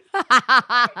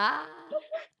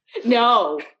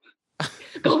 No.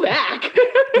 Go back.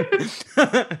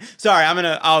 Sorry,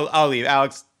 I'll leave.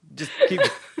 Alex, just keep.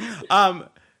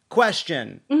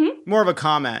 Question, more of a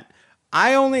comment.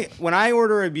 When I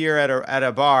order a beer at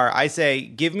a bar, I say,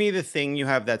 give me the thing you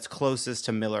have that's closest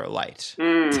to Miller Lite.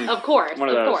 Of course. One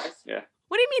of those. Course. Yeah.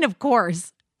 What do you mean, of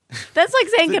course? That's like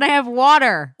saying, can I have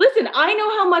water? Listen, I know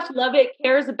how much Levitt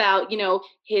cares about,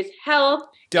 his health.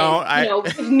 His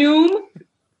Noom.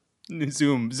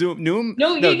 Zoom, Noom?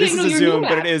 No, this is a your Zoom, Noom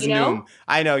but app, it is Noom.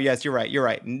 I know, yes, you're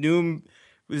right. Noom,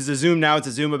 this is a Zoom now, it's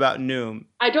a Zoom about Noom.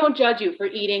 I don't judge you for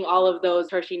eating all of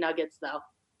those Hershey nuggets, though.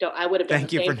 I would have done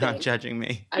Thank the you same for thing. not judging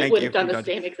me. I would have done the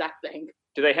same exact thing.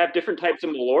 Do they have different types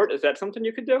of Malort? Is that something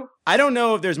you could do? I don't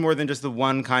know if there's more than just the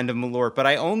one kind of Malort, but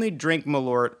I only drink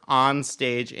Malort on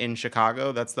stage in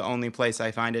Chicago. That's the only place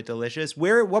I find it delicious.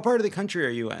 What part of the country are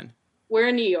you in? We're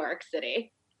in New York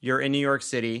City. You're in New York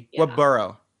City. Yeah. What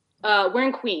borough? We're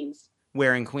in Queens.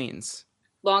 Where in Queens?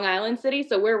 Long Island City,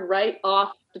 so we're right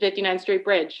off the 59th Street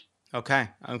Bridge. Okay.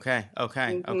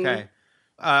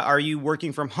 Are you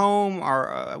working from home,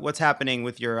 or what's happening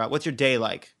with what's your day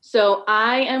like? So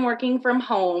I am working from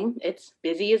home. It's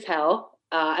busy as hell.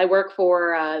 I work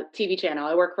for a TV channel.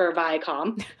 I work for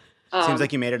Viacom. Seems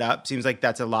like you made it up. Seems like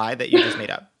that's a lie that you just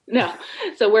made up. No.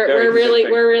 So we're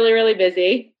really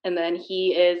busy. And then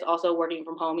he is also working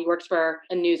from home. He works for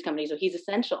a news company, so he's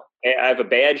essential. Hey, I have a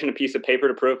badge and a piece of paper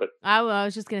to prove it. I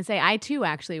was just going to say, I too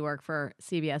actually work for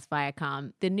CBS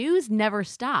Viacom. The news never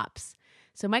stops.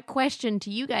 So my question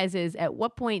to you guys is, at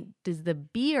what point does the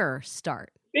beer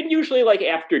start? been usually like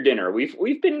after dinner.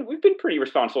 We've been pretty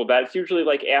responsible about it. It's usually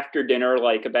like after dinner,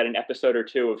 like about an episode or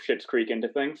two of Schitt's Creek into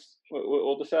things.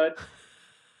 We'll decide.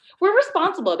 We're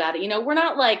responsible about it. We're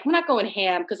not going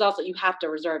ham because also you have to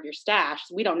reserve your stash.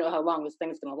 So we don't know how long this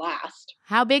thing's going to last.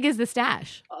 How big is the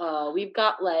stash? We've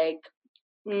got like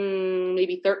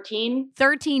maybe 13.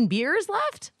 13 beers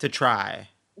left? To try.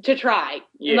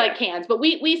 In like cans. But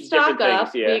we stock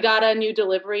up. Things, yeah. We got a new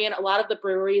delivery, and a lot of the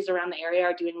breweries around the area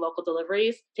are doing local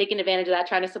deliveries, taking advantage of that,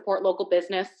 trying to support local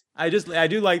business. I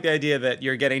do like the idea that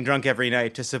you're getting drunk every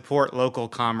night to support local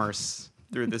commerce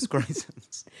through this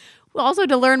crisis. Well, also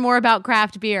to learn more about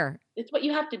craft beer. It's what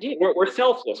you have to do. We're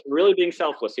selfless. We're really being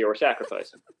selfless here. We're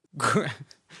sacrificing.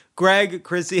 Greg,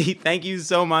 Chrissy, thank you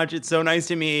so much. It's so nice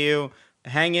to meet you.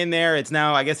 Hang in there. It's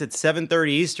now, I guess it's 7:30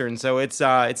 Eastern, so it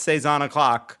stays on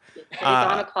o'clock. It stays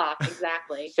on o'clock,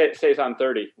 exactly. Stays on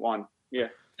 31. Yeah.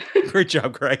 Great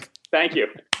job, Greg. Thank you.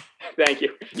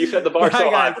 You set the bar so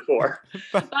high before.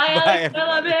 Bye, Alex. I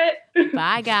love it.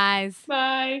 Bye, guys.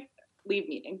 Bye. Leave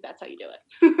meeting. That's how you do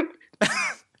it.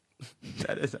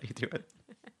 That is how you do it.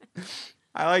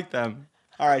 I like them.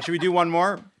 All right, should we do one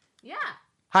more? Yeah.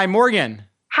 Hi, Morgan.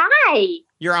 Hi.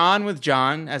 You're on with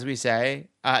John, as we say.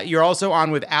 You're also on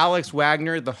with Alex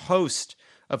Wagner, the host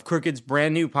of Crooked's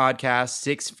brand new podcast,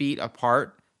 6 Feet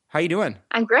Apart. How you doing?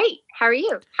 I'm great. How are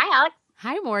you? Hi, Alex.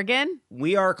 Hi, Morgan.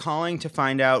 We are calling to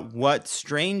find out what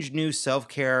strange new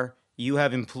self-care you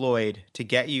have employed to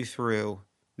get you through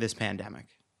this pandemic.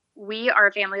 We are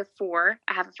a family of 4.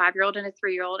 I have a 5-year-old and a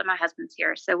 3-year-old, and my husband's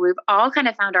here. So we've all kind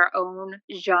of found our own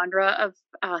genre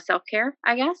of self-care,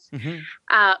 I guess.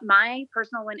 Mm-hmm. My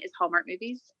personal one is Hallmark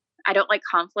movies. I don't like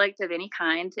conflict of any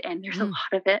kind, and there's a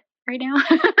lot of it right now.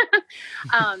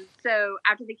 So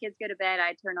after the kids go to bed,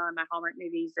 I turn on my Hallmark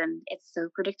movies, and it's so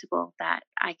predictable that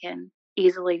I can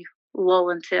easily lull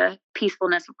into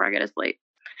peacefulness before I go to sleep.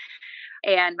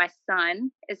 And my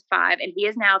son is 5, and he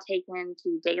is now taken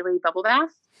to daily bubble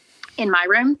baths in my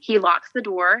room. He locks the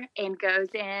door and goes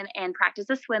in and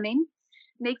practices swimming,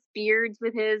 makes beards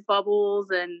with his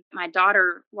bubbles. And my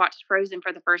daughter watched Frozen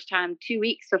for the first time 2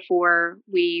 weeks before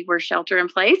we were shelter in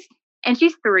place. And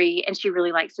she's 3, and she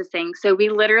really likes to sing. So we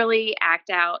literally act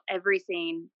out every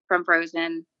scene from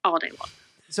Frozen all day long.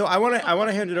 So I want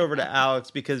to hand it over to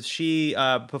Alex, because she,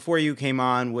 before you came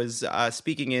on, was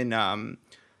speaking in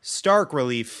stark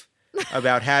relief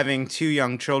about having 2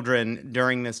 young children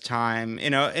during this time.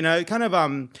 In a kind of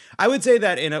I would say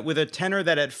that with a tenor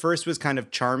that at first was kind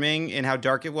of charming in how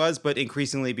dark it was, but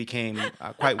increasingly became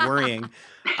quite worrying.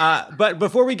 But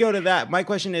before we go to that, my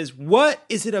question is, what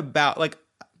is it about, like,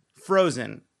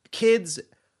 Frozen? Kids,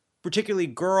 particularly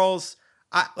girls.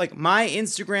 Like, my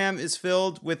Instagram is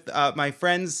filled with my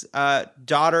friends'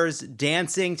 daughters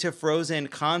dancing to Frozen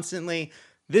constantly.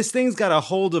 This thing's got a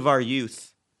hold of our youth.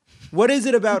 What is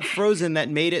it about Frozen that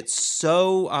made it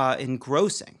so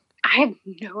engrossing? I have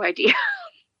no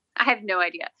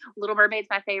idea. Little Mermaid's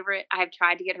my favorite. I have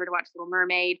tried to get her to watch Little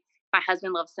Mermaid. My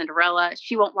husband loves Cinderella.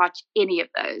 She won't watch any of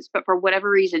those, but for whatever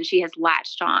reason, she has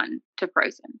latched on to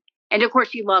Frozen. And of course,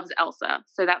 she loves Elsa.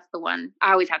 So that's the one.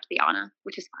 I always have to be Anna,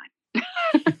 which is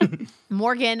fine.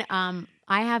 Morgan,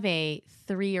 I have a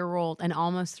 3-year-old, an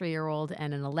almost 3-year-old,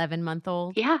 and an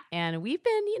 11-month-old. Yeah. And we've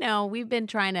been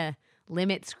trying to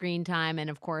limit screen time. And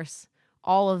of course,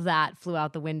 all of that flew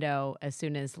out the window as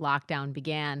soon as lockdown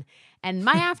began. And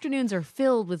my afternoons are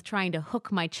filled with trying to hook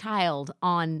my child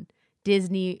on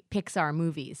Disney Pixar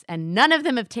movies. And none of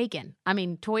them have taken. I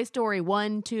mean, Toy Story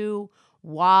 1, 2,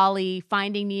 WALL-E,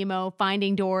 Finding Nemo,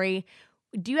 Finding Dory.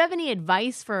 Do you have any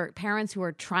advice for parents who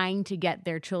are trying to get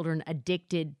their children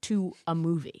addicted to a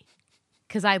movie?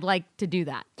 Because I'd like to do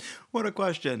that. What a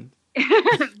question.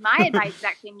 My advice is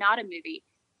actually not a movie.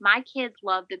 My kids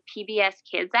love the PBS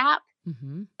Kids app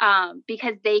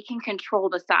because they can control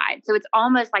the side. So it's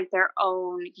almost like their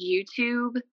own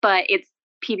YouTube, but it's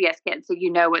PBS Kids. So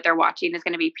you know what they're watching is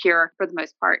going to be pure for the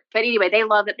most part. But anyway, they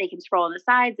love that they can scroll on the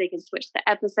sides. They can switch the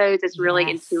episodes. It's really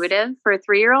intuitive for a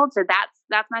 3-year-old. So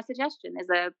that's my suggestion,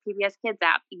 is a PBS Kids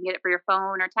app. You can get it for your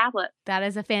phone or tablet. That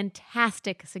is a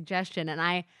fantastic suggestion. And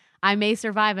I may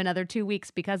survive another 2 weeks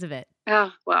because of it.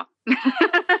 Oh, well,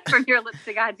 from your lips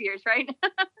to God's ears, right?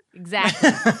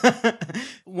 Exactly.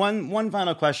 One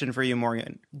final question for you,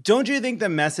 Morgan. Don't you think the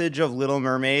message of Little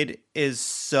Mermaid is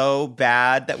so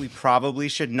bad that we probably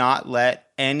should not let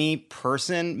any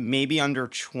person, maybe under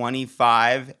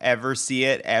 25, ever see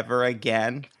it ever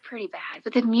again? Pretty bad,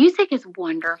 but the music is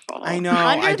wonderful. I know.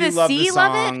 I do love the songs.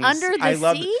 Love it? Under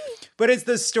the Sea? But it's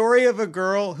the story of a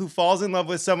girl who falls in love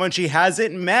with someone she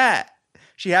hasn't met.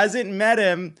 She hasn't met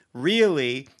him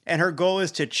really, and her goal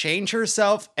is to change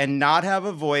herself and not have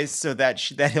a voice so that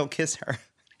he'll kiss her.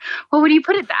 Well, when you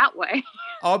put it that way.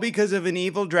 All because of an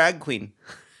evil drag queen.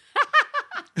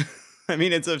 I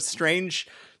mean, it's a strange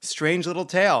little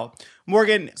tale.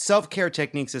 Morgan, self-care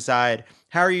techniques aside,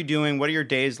 how are you doing? What are your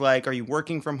days like? Are you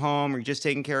working from home? Are you just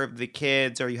taking care of the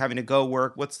kids? Are you having to go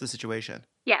work? What's the situation?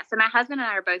 Yeah, so my husband and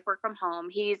I are both work from home.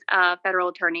 He's a federal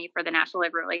attorney for the National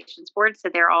Labor Relations Board, so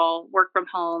they're all work from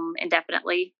home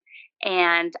indefinitely.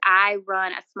 And I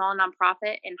run a small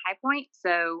nonprofit in High Point,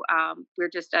 so we're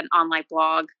just an online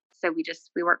blog. So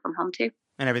we work from home too.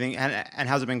 And everything. And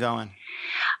how's it been going?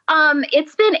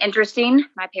 It's been interesting.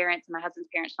 My parents and my husband's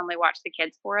parents normally watch the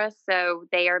kids for us. So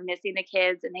they are missing the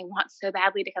kids and they want so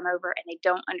badly to come over and they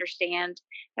don't understand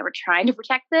that we're trying to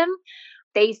protect them.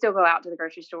 They still go out to the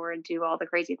grocery store and do all the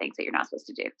crazy things that you're not supposed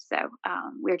to do. So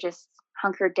we're just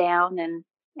hunkered down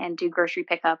and do grocery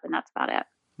pickup, and that's about it.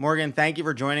 Morgan, thank you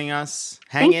for joining us.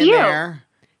 Hang Thank in you. there.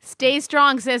 Stay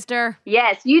strong, sister.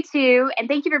 Yes, you too. And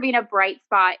thank you for being a bright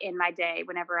spot in my day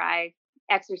whenever I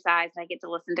exercise and I get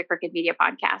to listen to Crooked Media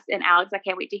Podcast. And Alex, I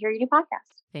can't wait to hear your new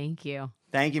podcast. Thank you.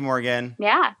 Thank you, Morgan.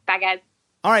 Yeah. Bye, guys.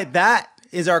 All right, that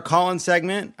is our call-in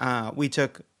segment. We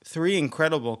took 3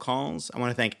 incredible calls. I want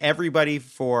to thank everybody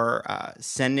for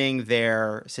sending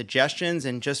their suggestions.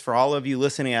 And just for all of you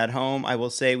listening at home, I will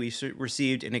say we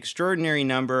received an extraordinary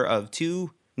number of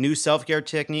 2 new self-care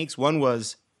techniques. One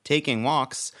was taking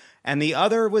walks, and the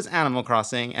other was Animal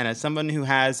Crossing. And as someone who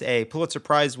has a Pulitzer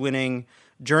Prize-winning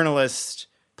journalist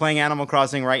playing Animal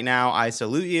Crossing right now, I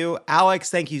salute you. Alex,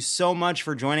 thank you so much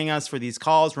for joining us for these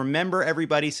calls. Remember,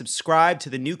 everybody, subscribe to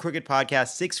the new Crooked podcast,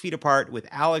 6 Feet Apart with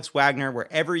Alex Wagner,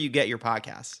 wherever you get your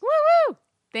podcasts. Woo-woo!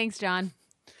 Thanks, John.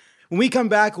 When we come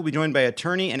back, we'll be joined by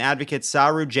attorney and advocate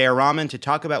Saru Jayaraman to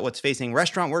talk about what's facing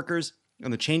restaurant workers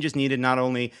and the changes needed not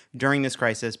only during this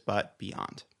crisis, but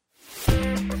beyond.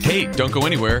 Hey, don't go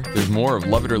anywhere. There's more of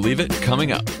Love It or Leave It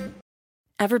coming up.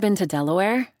 Ever been to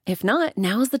Delaware? If not,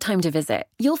 now's the time to visit.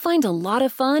 You'll find a lot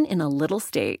of fun in a little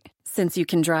state. Since you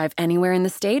can drive anywhere in the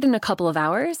state in a couple of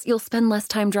hours, you'll spend less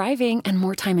time driving and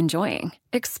more time enjoying.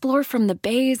 Explore from the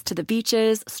bays to the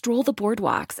beaches, stroll the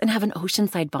boardwalks, and have an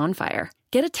oceanside bonfire.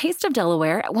 Get a taste of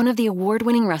Delaware at one of the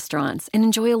award-winning restaurants and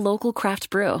enjoy a local craft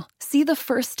brew. See the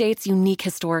first state's unique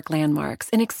historic landmarks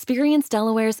and experience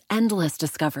Delaware's endless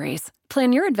discoveries.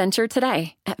 Plan your adventure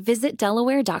today at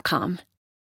visitdelaware.com.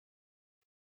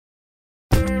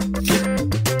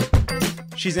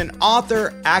 She's an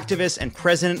author, activist, and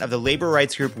president of the labor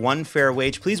rights group One Fair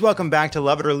Wage. Please welcome back to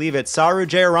Love It or Leave It, Saru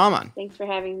Jayaraman. Thanks for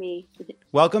having me.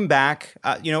 Welcome back.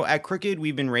 At Crooked,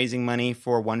 we've been raising money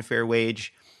for One Fair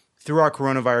Wage through our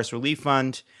coronavirus relief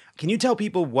fund. Can you tell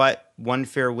people what One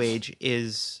Fair Wage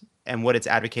is and what it's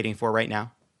advocating for right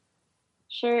now?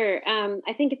 Sure.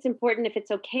 I think it's important, if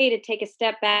it's okay, to take a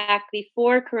step back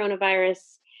before coronavirus.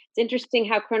 It's interesting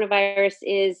how coronavirus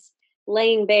is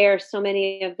laying bare so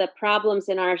many of the problems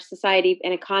in our society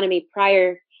and economy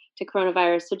prior to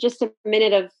coronavirus. So just a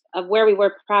minute of where we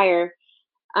were prior.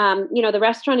 The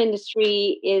restaurant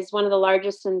industry is one of the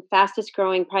largest and fastest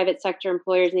growing private sector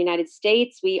employers in the United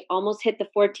States. We almost hit the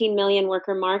 14 million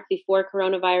worker mark before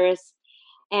coronavirus.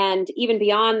 And even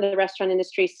beyond the restaurant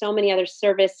industry, so many other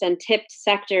service and tipped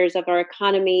sectors of our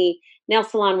economy, nail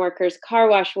salon workers, car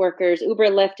wash workers, Uber,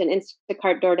 Lyft, and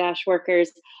Instacart, DoorDash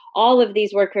workers, all of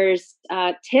these workers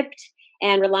tipped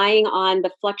and relying on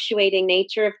the fluctuating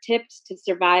nature of tips to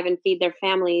survive and feed their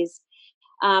families.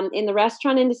 In the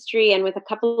restaurant industry and with a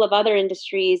couple of other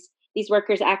industries, these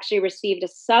workers actually received a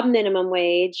sub-minimum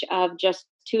wage of just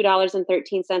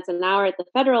 $2.13 an hour at the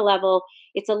federal level.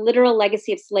 It's a literal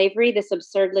legacy of slavery, this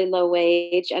absurdly low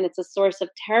wage, and it's a source of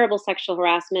terrible sexual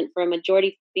harassment for a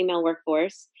majority female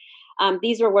workforce.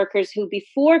 These were workers who,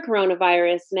 before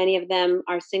coronavirus, many of them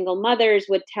are single mothers,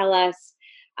 would tell us,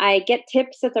 I get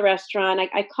tips at the restaurant.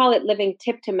 I call it living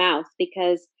tip to mouth,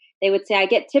 because they would say, I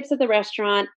get tips at the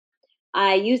restaurant.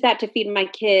 I use that to feed my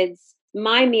kids.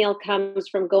 My meal comes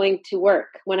from going to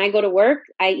work. When I go to work,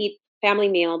 I eat family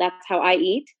meal. That's how I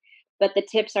eat. But the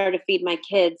tips are to feed my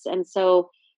kids. And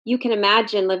so you can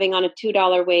imagine living on a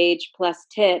 $2 wage plus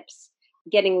tips,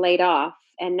 getting laid off.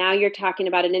 And now you're talking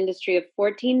about an industry of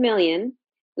 14 million.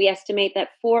 We estimate that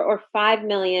 4 or 5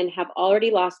 million have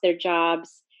already lost their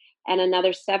jobs, and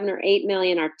another 7 or 8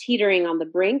 million are teetering on the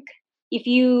brink. If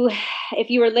you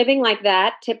were living like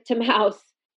that, tip to mouth,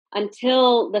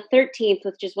 until the 13th,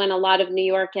 which is when a lot of New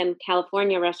York and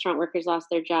California restaurant workers lost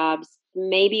their jobs,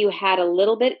 maybe you had a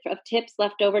little bit of tips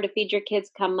left over to feed your kids.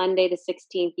 Come Monday the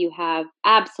 16th, you have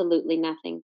absolutely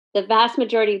nothing. The vast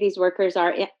majority of these workers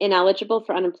are ineligible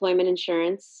for unemployment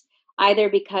insurance. either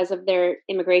because of their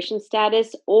immigration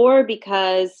status or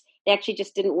because they actually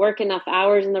just didn't work enough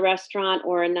hours in the restaurant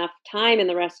or enough time in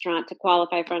the restaurant to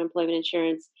qualify for unemployment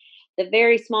insurance. The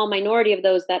very small minority of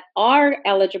those that are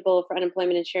eligible for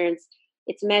unemployment insurance,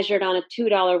 it's measured on a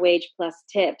 $2 wage plus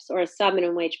tips or a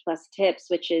sub-minimum wage plus tips,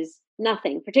 which is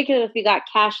nothing. Particularly if you got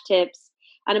cash tips,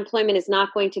 unemployment is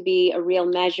not going to be a real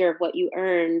measure of what you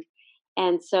earned.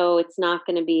 And so it's not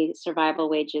going to be survival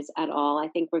wages at all. I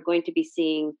think we're going to be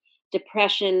seeing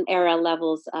Depression era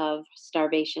levels of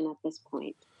starvation at this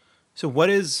point. So what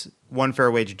is One Fair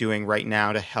Wage doing right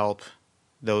now to help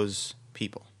those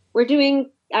people? We're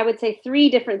doing, I would say, 3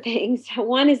 different things.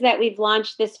 One is that we've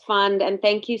launched this fund, and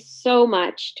thank you so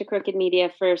much to Crooked Media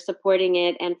for supporting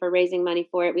it and for raising money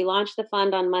for it. We launched the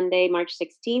fund on Monday, March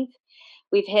 16th.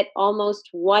 We've hit almost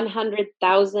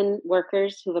 100,000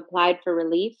 workers who've applied for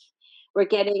relief. We're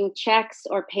getting checks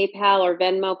or PayPal or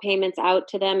Venmo payments out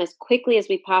to them as quickly as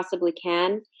we possibly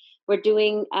can. We're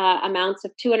doing amounts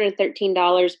of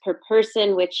 $213 per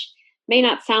person, which may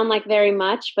not sound like very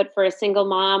much, but for a single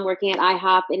mom working at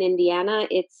IHOP in Indiana,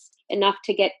 it's enough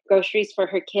to get groceries for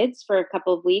her kids for a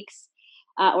couple of weeks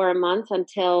or a month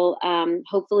until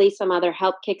hopefully some other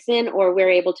help kicks in or we're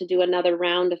able to do another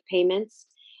round of payments.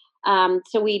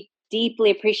 So we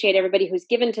deeply appreciate everybody who's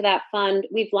given to that fund.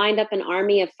 We've lined up an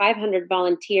army of 500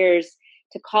 volunteers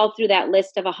to call through that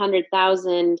list of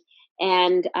 100,000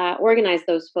 and organize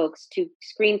those folks to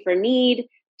screen for need,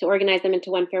 to organize them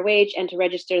into One Fair Wage, and to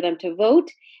register them to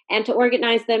vote, and to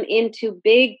organize them into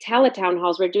big teletown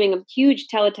halls. We're doing a huge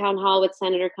teletown hall with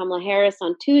Senator Kamala Harris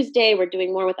on Tuesday. We're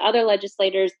doing more with other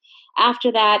legislators after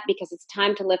that because it's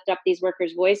time to lift up these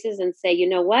workers' voices and say, you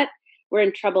know what? We're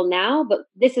in trouble now, but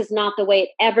this is not the way it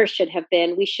ever should have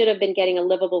been. We should have been getting a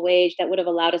livable wage that would have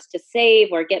allowed us to save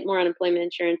or get more unemployment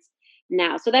insurance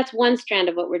now. So that's one strand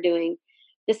of what we're doing.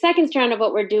 The second strand of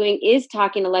what we're doing is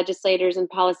talking to legislators and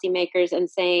policymakers and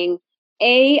saying,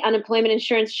 unemployment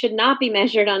insurance should not be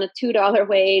measured on a $2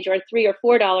 wage or a $3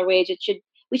 or $4 wage.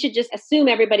 We should just assume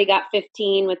everybody got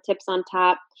 15 with tips on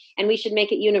top, and we should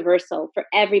make it universal for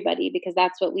everybody because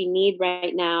that's what we need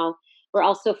right now. We're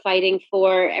also fighting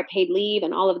for paid leave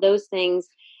and all of those things.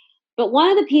 But one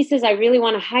of the pieces I really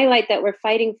want to highlight that we're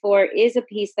fighting for is a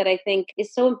piece that I think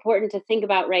is so important to think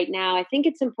about right now. I think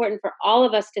it's important for all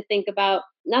of us to think about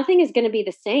nothing is going to be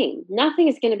the same. Nothing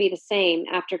is going to be the same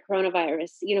after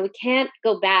coronavirus. We can't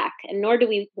go back, and nor do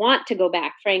we want to go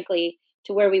back, frankly,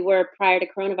 to where we were prior to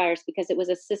coronavirus because it was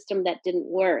a system that didn't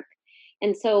work.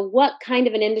 And so what kind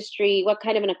of an industry, what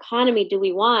kind of an economy do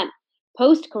we want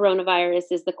post-coronavirus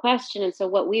is the question. And so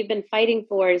what we've been fighting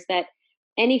for is that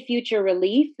any future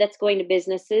relief that's going to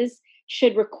businesses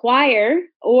should require,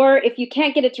 or if you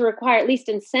can't get it to require, at least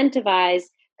incentivize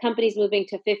companies moving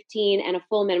to 15 and a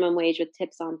full minimum wage with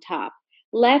tips on top.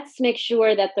 Let's make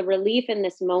sure that the relief in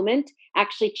this moment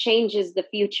actually changes the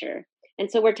future. And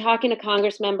so we're talking to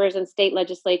Congress members and state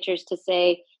legislatures to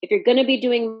say, if you're going to be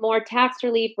doing more tax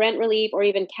relief, rent relief, or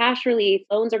even cash relief,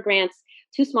 loans or grants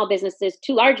to small businesses,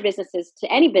 to large businesses,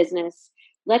 to any business,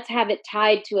 let's have it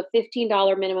tied to a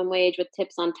 $15 minimum wage with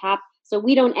tips on top so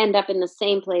we don't end up in the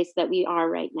same place that we are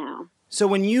right now. So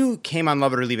when you came on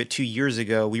Love It or Leave It 2 years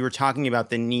ago, we were talking about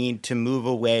the need to move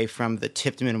away from the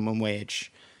tipped minimum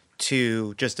wage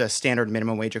to just a standard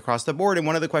minimum wage across the board. And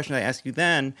one of the questions I asked you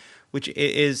then, which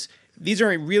is, these are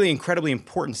really incredibly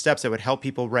important steps that would help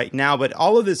people right now, but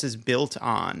all of this is built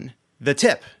on the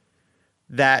tip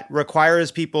that requires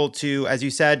people to, as you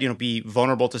said, be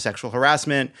vulnerable to sexual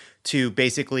harassment, to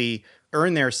basically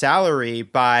earn their salary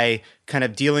by kind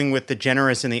of dealing with the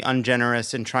generous and the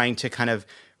ungenerous and trying to kind of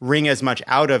wring as much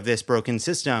out of this broken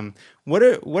system. What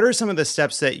are some of the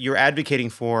steps that you're advocating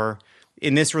for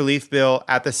in this relief bill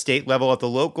at the state level, at the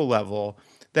local level,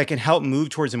 that can help move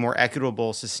towards a more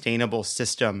equitable, sustainable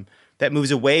system that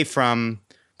moves away from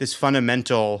this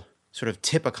fundamental sort of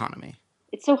tip economy?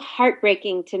 It's so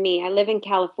heartbreaking to me. I live in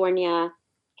California.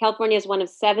 California is one of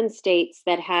 7 states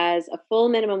that has a full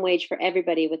minimum wage for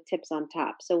everybody with tips on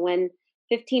top. So when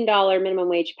 $15 minimum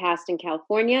wage passed in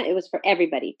California, it was for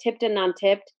everybody, tipped and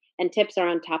non-tipped, and tips are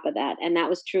on top of that. And that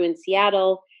was true in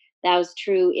Seattle. That was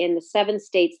true in the 7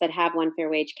 states that have One Fair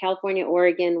Wage: California,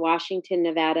 Oregon, Washington,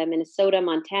 Nevada, Minnesota,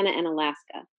 Montana, and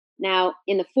Alaska. Now,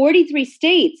 in the 43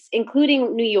 states,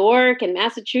 including New York and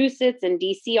Massachusetts and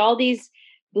DC, all these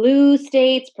blue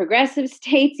states, progressive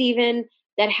states even,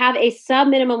 that have a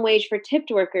sub-minimum wage for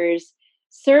tipped workers,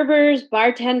 servers,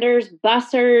 bartenders,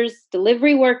 bussers,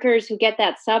 delivery workers who get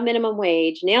that sub-minimum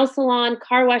wage, nail salon,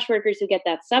 car wash workers who get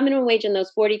that sub-minimum wage in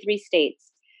those 43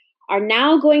 states, are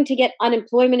now going to get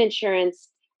unemployment insurance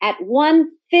at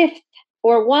 1/5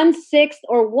 or 1/6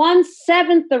 or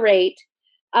 1/7 the rate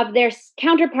of their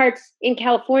counterparts in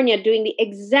California doing the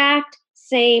exact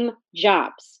same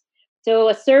jobs. So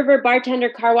a server, bartender,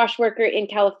 car wash worker in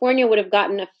California would have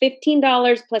gotten a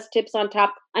 $15 plus tips on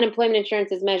top. Unemployment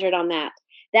insurance is measured on that.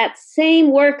 That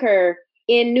same worker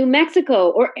in New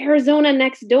Mexico or Arizona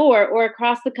next door or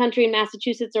across the country in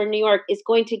Massachusetts or New York is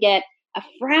going to get a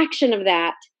fraction of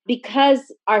that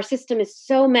because our system is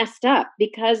so messed up,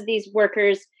 because these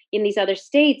workers in these other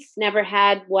states never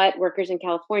had what workers in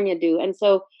California do. And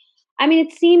so, I mean,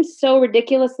 it seems so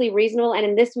ridiculously reasonable. And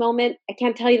in this moment, I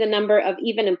can't tell you the number of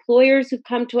even employers who've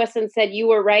come to us and said, you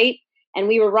were right and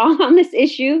we were wrong on this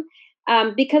issue,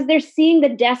 because they're seeing the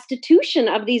destitution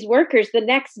of these workers the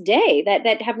next day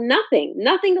that have nothing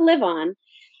to live on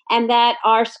and that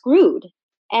are screwed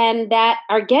and that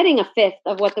are getting a fifth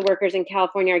of what the workers in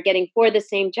California are getting for the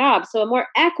same job. So a more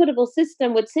equitable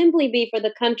system would simply be for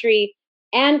the country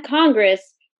and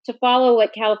Congress to follow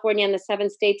what California and the 7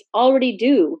 states already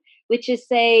do, which is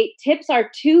say tips are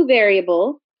too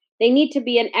variable. They need to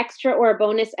be an extra or a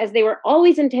bonus as they were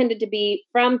always intended to be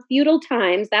from feudal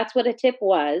times. That's what a tip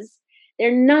was.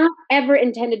 They're not ever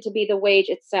intended to be the wage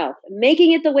itself.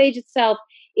 Making it the wage itself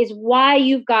is why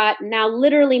you've got now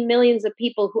literally millions of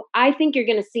people who I think you're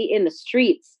going to see in the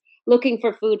streets looking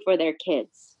for food for their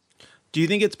kids. Do you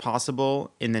think it's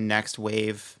possible in the next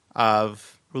wave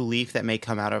of relief that may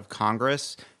come out of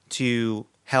Congress to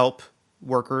help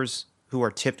workers who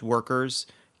are tipped workers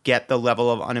get the level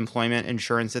of unemployment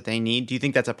insurance that they need? Do you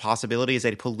think that's a possibility? Is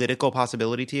it a political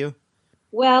possibility to you?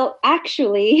 Well,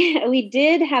 actually, we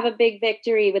did have a big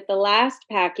victory with the last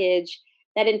package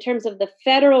that in terms of the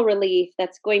federal relief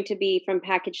that's going to be from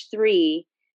package 3,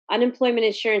 unemployment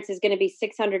insurance is going to be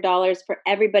 $600 for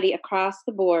everybody across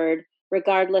the board,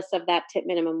 regardless of that tip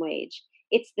minimum wage.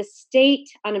 It's the state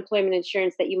unemployment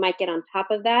insurance that you might get on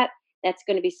top of that that's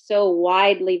going to be so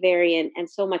widely variant and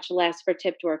so much less for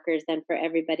tipped workers than for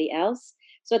everybody else.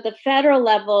 So at the federal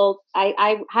level,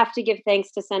 I have to give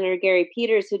thanks to Senator Gary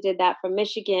Peters, who did that from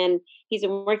Michigan. He's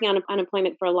been working on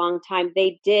unemployment for a long time.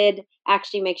 They did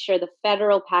actually make sure the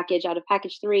federal package out of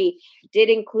package 3 did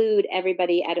include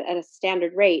everybody at a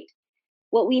standard rate.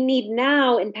 What we need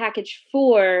now in package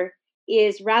 4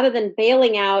 is, rather than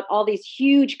bailing out all these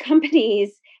huge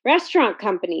companies, restaurant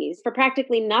companies, for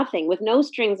practically nothing with no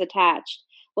strings attached,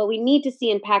 what we need to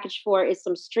see in package 4 is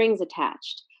some strings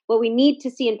attached. What we need to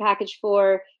see in package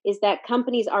 4 is that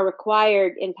companies are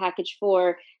required in package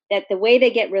 4 that the way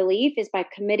they get relief is by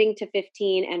committing to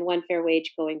 15 and one fair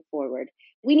wage going forward.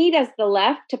 We need, as the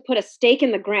left, to put a stake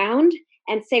in the ground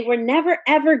and say we're never,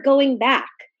 ever going back.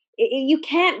 You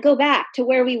can't go back to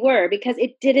where we were because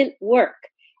it didn't work.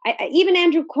 Even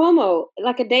Andrew Cuomo,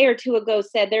 like a day or two ago,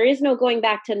 said there is no going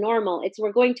back to normal.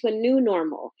 We're going to a new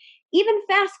normal. Even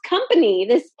Fast Company,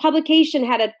 this publication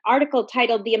had an article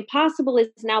titled "The Impossible is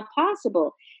Now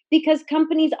Possible," because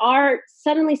companies are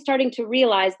suddenly starting to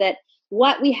realize that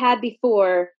what we had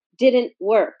before didn't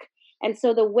work. And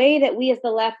so the way that we as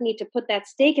the left need to put that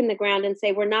stake in the ground and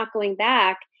say we're not going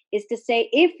back is to say,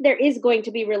 if there is going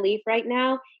to be relief right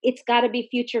now, it's got to be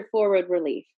future forward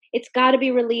relief. It's got to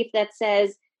be relief that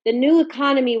says the new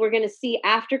economy we're going to see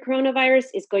after coronavirus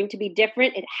is going to be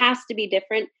different. It has to be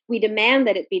different. We demand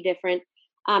that it be different.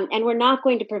 And we're not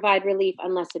going to provide relief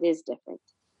unless it is different.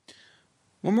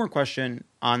 One more question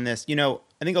on this.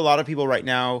 I think a lot of people right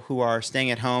now who are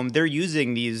staying at home, they're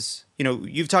using these,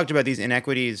 you've talked about these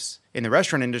inequities in the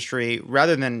restaurant industry.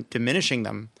 Rather than diminishing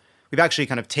them, we've actually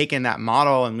kind of taken that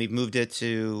model and we've moved it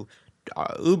to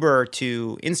Uber,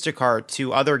 to Instacart,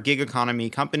 to other gig economy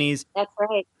companies. That's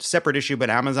right. Separate issue, but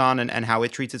Amazon and how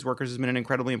it treats its workers has been an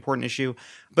incredibly important issue.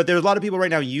 But there's a lot of people right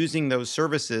now using those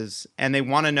services, and they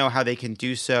want to know how they can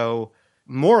do so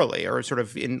morally or sort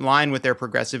of in line with their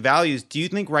progressive values. Do you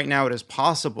think right now it is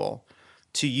possible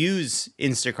to use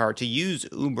Instacart, to use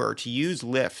Uber, to use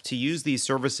Lyft, to use these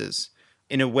services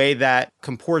in a way that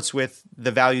comports with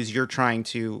the values you're trying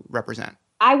to represent?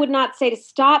 I would not say to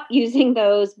stop using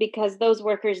those, because those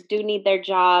workers do need their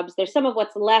jobs. There's some of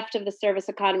what's left of the service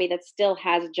economy that still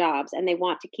has jobs, and they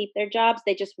want to keep their jobs.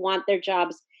 They just want their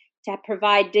jobs to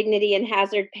provide dignity and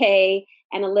hazard pay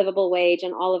and a livable wage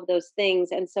and all of those things.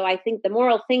 And so I think the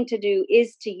moral thing to do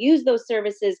is to use those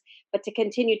services, but to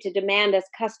continue to demand as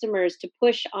customers to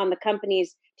push on the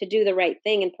companies to do the right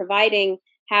thing in providing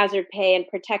hazard pay and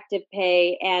protective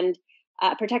pay and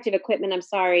protective equipment,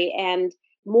 and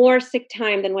more sick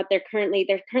time than what they're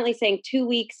currently saying 2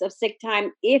 weeks of sick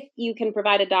time if you can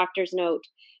provide a doctor's note.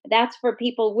 That's for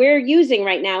people we're using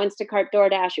right now, Instacart,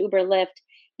 DoorDash, Uber, Lyft.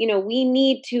 We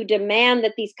need to demand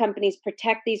that these companies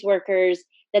protect these workers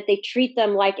that they treat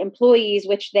them like employees,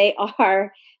 which they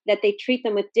are, that they treat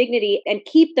them with dignity and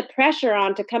keep the pressure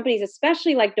on to companies,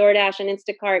 especially like DoorDash and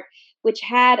Instacart, which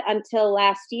had until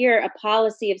last year a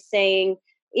policy of saying,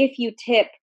 if you tip,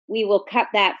 we will cut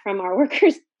that from our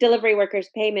delivery workers'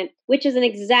 payment, which is an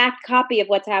exact copy of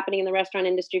what's happening in the restaurant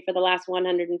industry for the last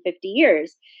 150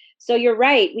 years. So you're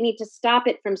right. We need to stop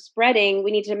it from spreading.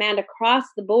 We need to demand across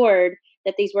the board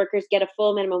that these workers get a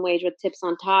full minimum wage with tips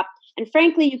on top. And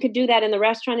frankly, you could do that in the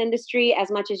restaurant industry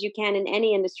as much as you can in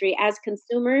any industry. As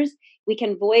consumers, we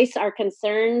can voice our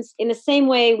concerns in the same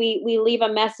way we leave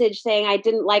a message saying, I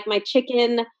didn't like my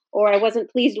chicken, or I wasn't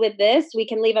pleased with this. We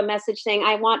can leave a message saying,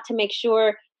 I want to make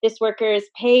sure this worker is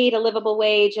paid a livable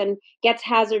wage and gets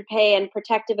hazard pay and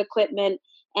protective equipment,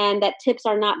 and that tips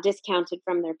are not discounted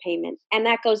from their payment. And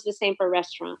that goes the same for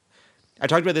restaurants. I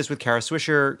talked about this with Kara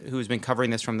Swisher, who's been covering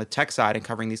this from the tech side and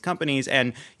covering these companies.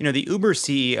 And, the Uber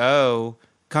CEO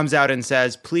comes out and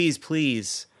says,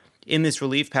 please, in this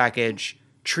relief package,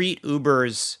 treat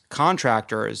Uber's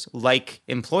contractors like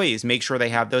employees, make sure they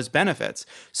have those benefits.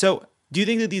 So do you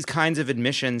think that these kinds of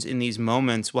admissions in these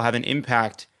moments will have an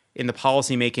impact in the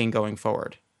policymaking going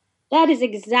forward? That is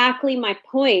exactly my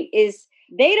point, is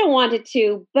they don't want it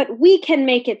to, but we can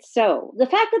make it so. The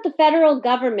fact that the federal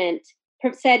government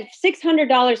said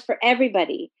 $600 for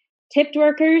everybody, tipped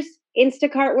workers,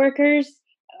 Instacart workers,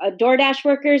 DoorDash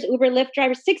workers, Uber, Lyft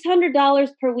drivers, $600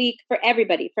 per week for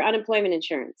everybody for unemployment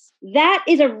insurance. That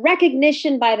is a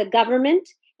recognition by the government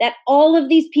that all of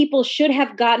these people should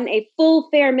have gotten a full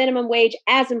fair minimum wage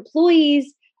as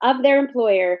employees of their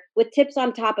employer with tips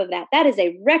on top of that. That is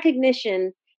a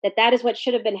recognition that is what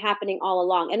should have been happening all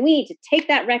along. And we need to take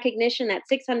that recognition, that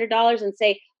 $600, and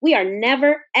say, we are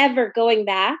never, ever going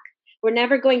back. We're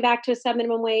never going back to a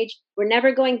sub-minimum wage. We're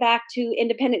never going back to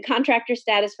independent contractor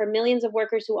status for millions of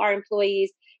workers who are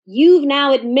employees. You've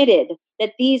now admitted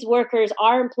that these workers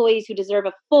are employees who deserve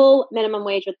a full minimum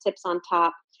wage with tips on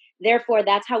top. Therefore,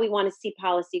 that's how we want to see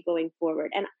policy going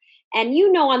forward. And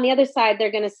on the other side, they're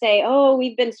going to say, oh,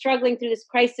 we've been struggling through this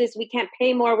crisis. We can't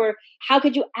pay more. How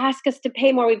could you ask us to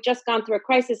pay more? We've just gone through a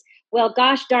crisis. Well,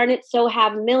 gosh darn it, so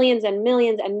have millions and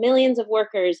millions and millions of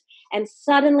workers. And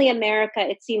suddenly America,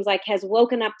 it seems like, has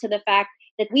woken up to the fact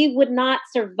that we would not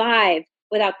survive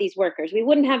without these workers. We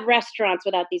wouldn't have restaurants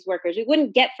without these workers. We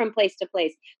wouldn't get from place to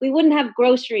place. We wouldn't have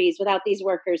groceries without these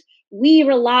workers. We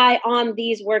rely on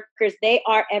these workers. They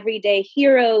are everyday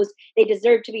heroes. They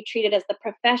deserve to be treated as the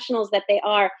professionals that they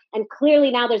are. And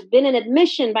clearly now there's been an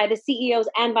admission by the CEOs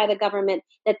and by the government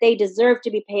that they deserve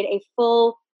to be paid a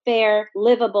full, fair,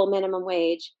 livable minimum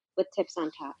wage with tips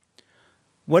on top.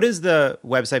 What is the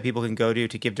website people can go to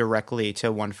give directly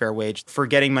to One Fair Wage for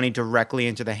getting money directly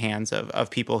into the hands of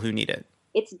people who need it?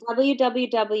 It's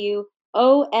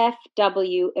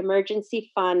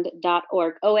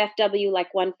www.ofwemergencyfund.org. OFW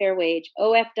like One Fair Wage.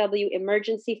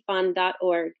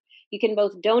 ofwemergencyfund.org. You can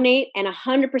both donate, and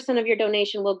 100% of your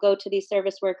donation will go to these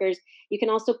service workers. You can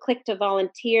also click to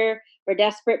volunteer. We're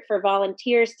desperate for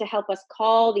volunteers to help us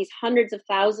call these hundreds of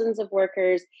thousands of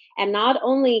workers and not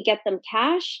only get them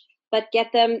cash, but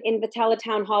get them in Batella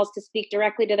town halls to speak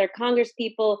directly to their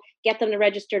congresspeople, get them to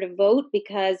register to vote,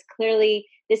 because clearly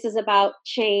this is about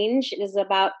change. It is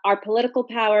about our political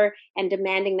power and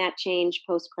demanding that change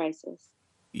post-crisis.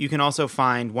 You can also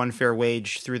find One Fair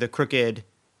Wage through the Crooked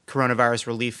Coronavirus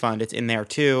Relief Fund. It's in there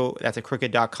too. That's at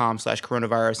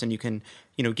crooked.com/coronavirus. And you can,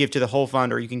 give to the whole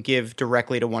fund, or you can give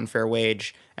directly to One Fair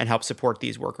Wage and help support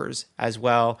these workers as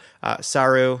well.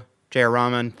 Saru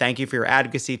Jayaraman, thank you for your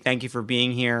advocacy. Thank you for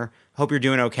being here. Hope you're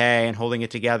doing okay and holding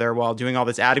it together while doing all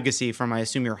this advocacy from, I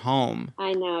assume, your home.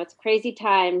 I know. It's crazy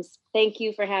times. Thank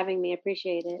you for having me. I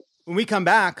appreciate it. When we come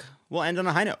back, we'll end on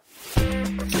a high note.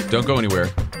 Don't go anywhere.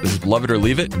 This is Love It or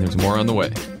Leave It, and there's more on the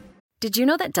way. Did you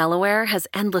know that Delaware has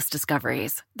endless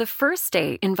discoveries? The first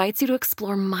state invites you to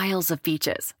explore miles of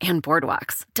beaches and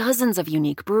boardwalks, dozens of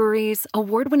unique breweries,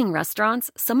 award-winning restaurants,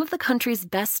 some of the country's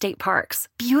best state parks,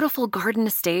 beautiful garden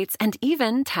estates, and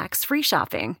even tax-free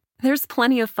shopping. There's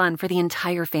plenty of fun for the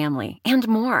entire family and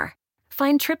more.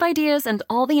 Find trip ideas and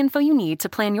all the info you need to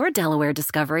plan your Delaware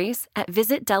discoveries at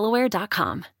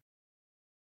visitdelaware.com.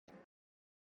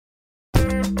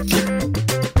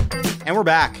 And we're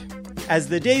back. As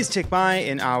the days tick by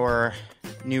in our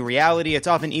new reality, it's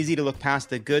often easy to look past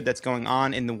the good that's going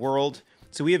on in the world.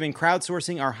 So we have been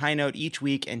crowdsourcing our high note each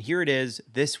week, and here it is,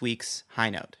 this week's high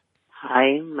note.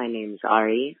 Hi, my name's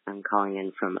Ari. I'm calling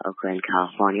in from Oakland,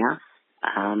 California.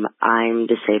 I'm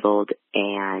disabled,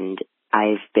 and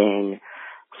I've been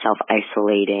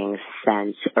self-isolating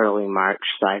since early March,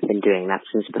 so I've been doing that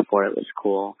since before it was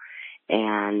cool.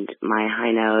 And my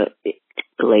high note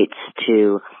relates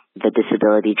to the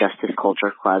Disability Justice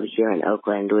Culture Club here in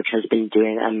Oakland, which has been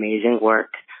doing amazing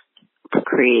work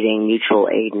creating mutual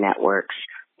aid networks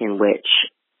in which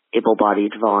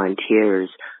able-bodied volunteers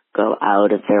go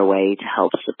out of their way to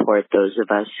help support those of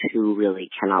us who really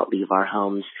cannot leave our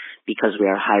homes because we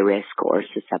are high risk or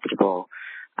susceptible.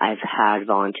 I've had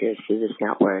volunteers through this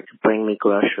network bring me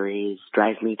groceries,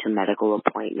 drive me to medical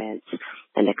appointments,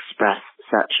 and express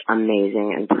such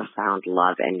amazing and profound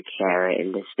love and care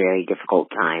in this very difficult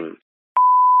time.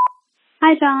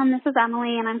 Hi, John. This is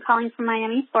Emily, and I'm calling from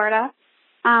Miami, Florida.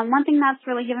 One thing that's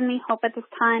really given me hope at this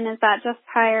time is that just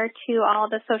prior to all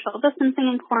the social distancing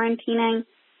and quarantining,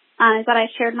 is that I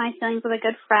shared my feelings with a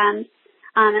good friend,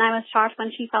 and I was shocked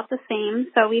when she felt the same.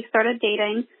 So we've started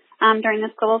dating during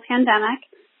this global pandemic.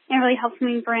 It really helps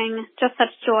me bring just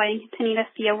such joy and continue to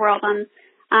see a world on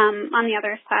the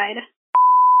other side.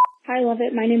 Hi, love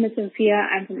it. My name is Sophia.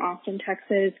 I'm from Austin,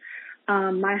 Texas.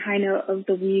 My high note of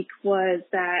the week was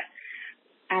that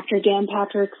after Dan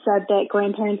Patrick said that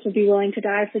grandparents would be willing to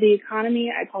die for the economy,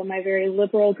 I called my very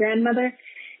liberal grandmother,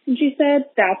 and she said,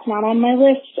 that's not on my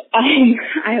list.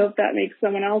 I hope that makes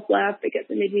someone else laugh because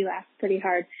it made me laugh pretty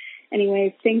hard.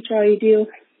 Anyways, thanks for all you do.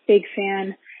 Big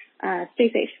fan. Stay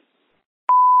safe.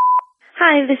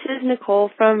 Hi, this is Nicole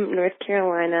from North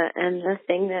Carolina, and the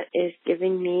thing that is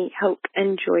giving me hope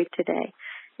and joy today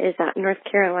is that North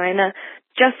Carolina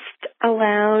just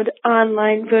allowed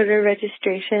online voter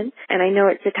registration, and I know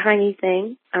it's a tiny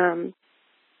thing,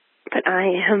 but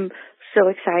I am so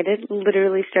excited,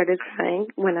 literally started crying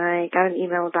when I got an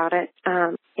email about it,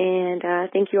 and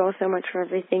thank you all so much for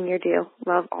everything you do.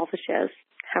 Love all the shows.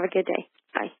 Have a good day.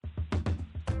 Bye.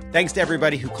 Thanks to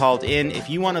everybody who called in. If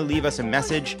you want to leave us a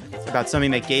message about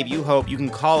something that gave you hope, you can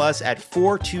call us at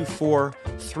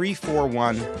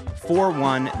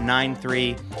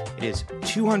 424-341-4193. It is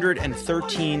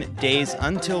 213 days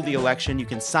until the election. You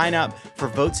can sign up for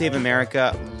Vote Save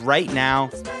America right now.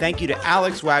 Thank you to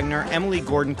Alex Wagner, Emily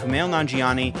Gordon, Kumail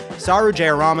Nanjiani, Saru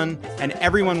Jayaraman, and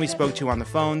everyone we spoke to on the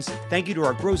phones. Thank you to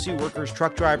our grocery workers,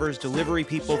 truck drivers, delivery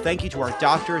people. Thank you to our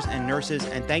doctors and nurses.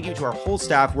 And thank you to our whole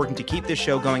staff working to keep this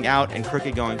show going out and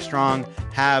Crooked going strong.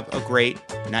 Have a great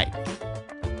night.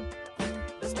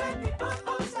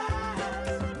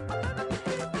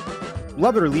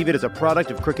 Love It or Leave It is a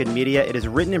product of Crooked Media. It is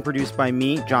written and produced by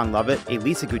me, John Lovett,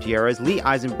 Elisa Gutierrez, Lee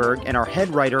Eisenberg, and our head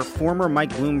writer, former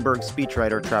Mike Bloomberg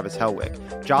speechwriter Travis Helwig.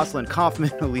 Jocelyn Kaufman,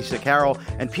 Alicia Carroll,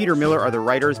 and Peter Miller are the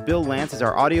writers. Bill Lance is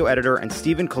our audio editor, and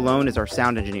Stephen Colon is our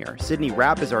sound engineer. Sydney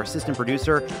Rapp is our assistant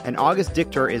producer, and August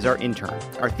Dichter is our intern.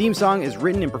 Our theme song is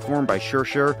written and performed by Sure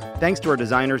Sure. Thanks to our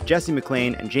designers, Jesse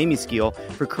McLean and Jamie Skeel,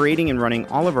 for creating and running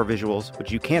all of our visuals,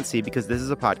 which you can't see because this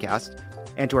is a podcast.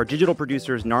 And to our digital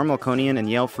producers, Narm Melkonian and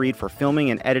Yael Fried, for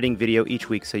filming and editing video each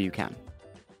week so you can.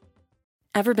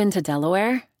 Ever been to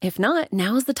Delaware? If not,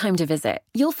 now's the time to visit.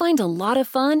 You'll find a lot of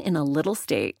fun in a little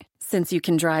state. Since you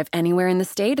can drive anywhere in the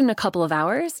state in a couple of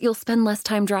hours, you'll spend less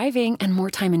time driving and more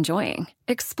time enjoying.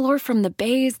 Explore from the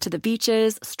bays to the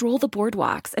beaches, stroll the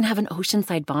boardwalks, and have an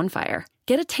oceanside bonfire.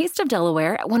 Get a taste of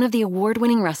Delaware at one of the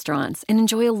award-winning restaurants and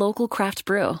enjoy a local craft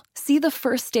brew. See the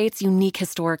first state's unique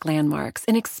historic landmarks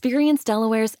and experience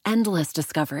Delaware's endless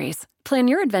discoveries. Plan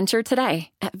your adventure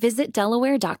today at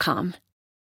visitdelaware.com.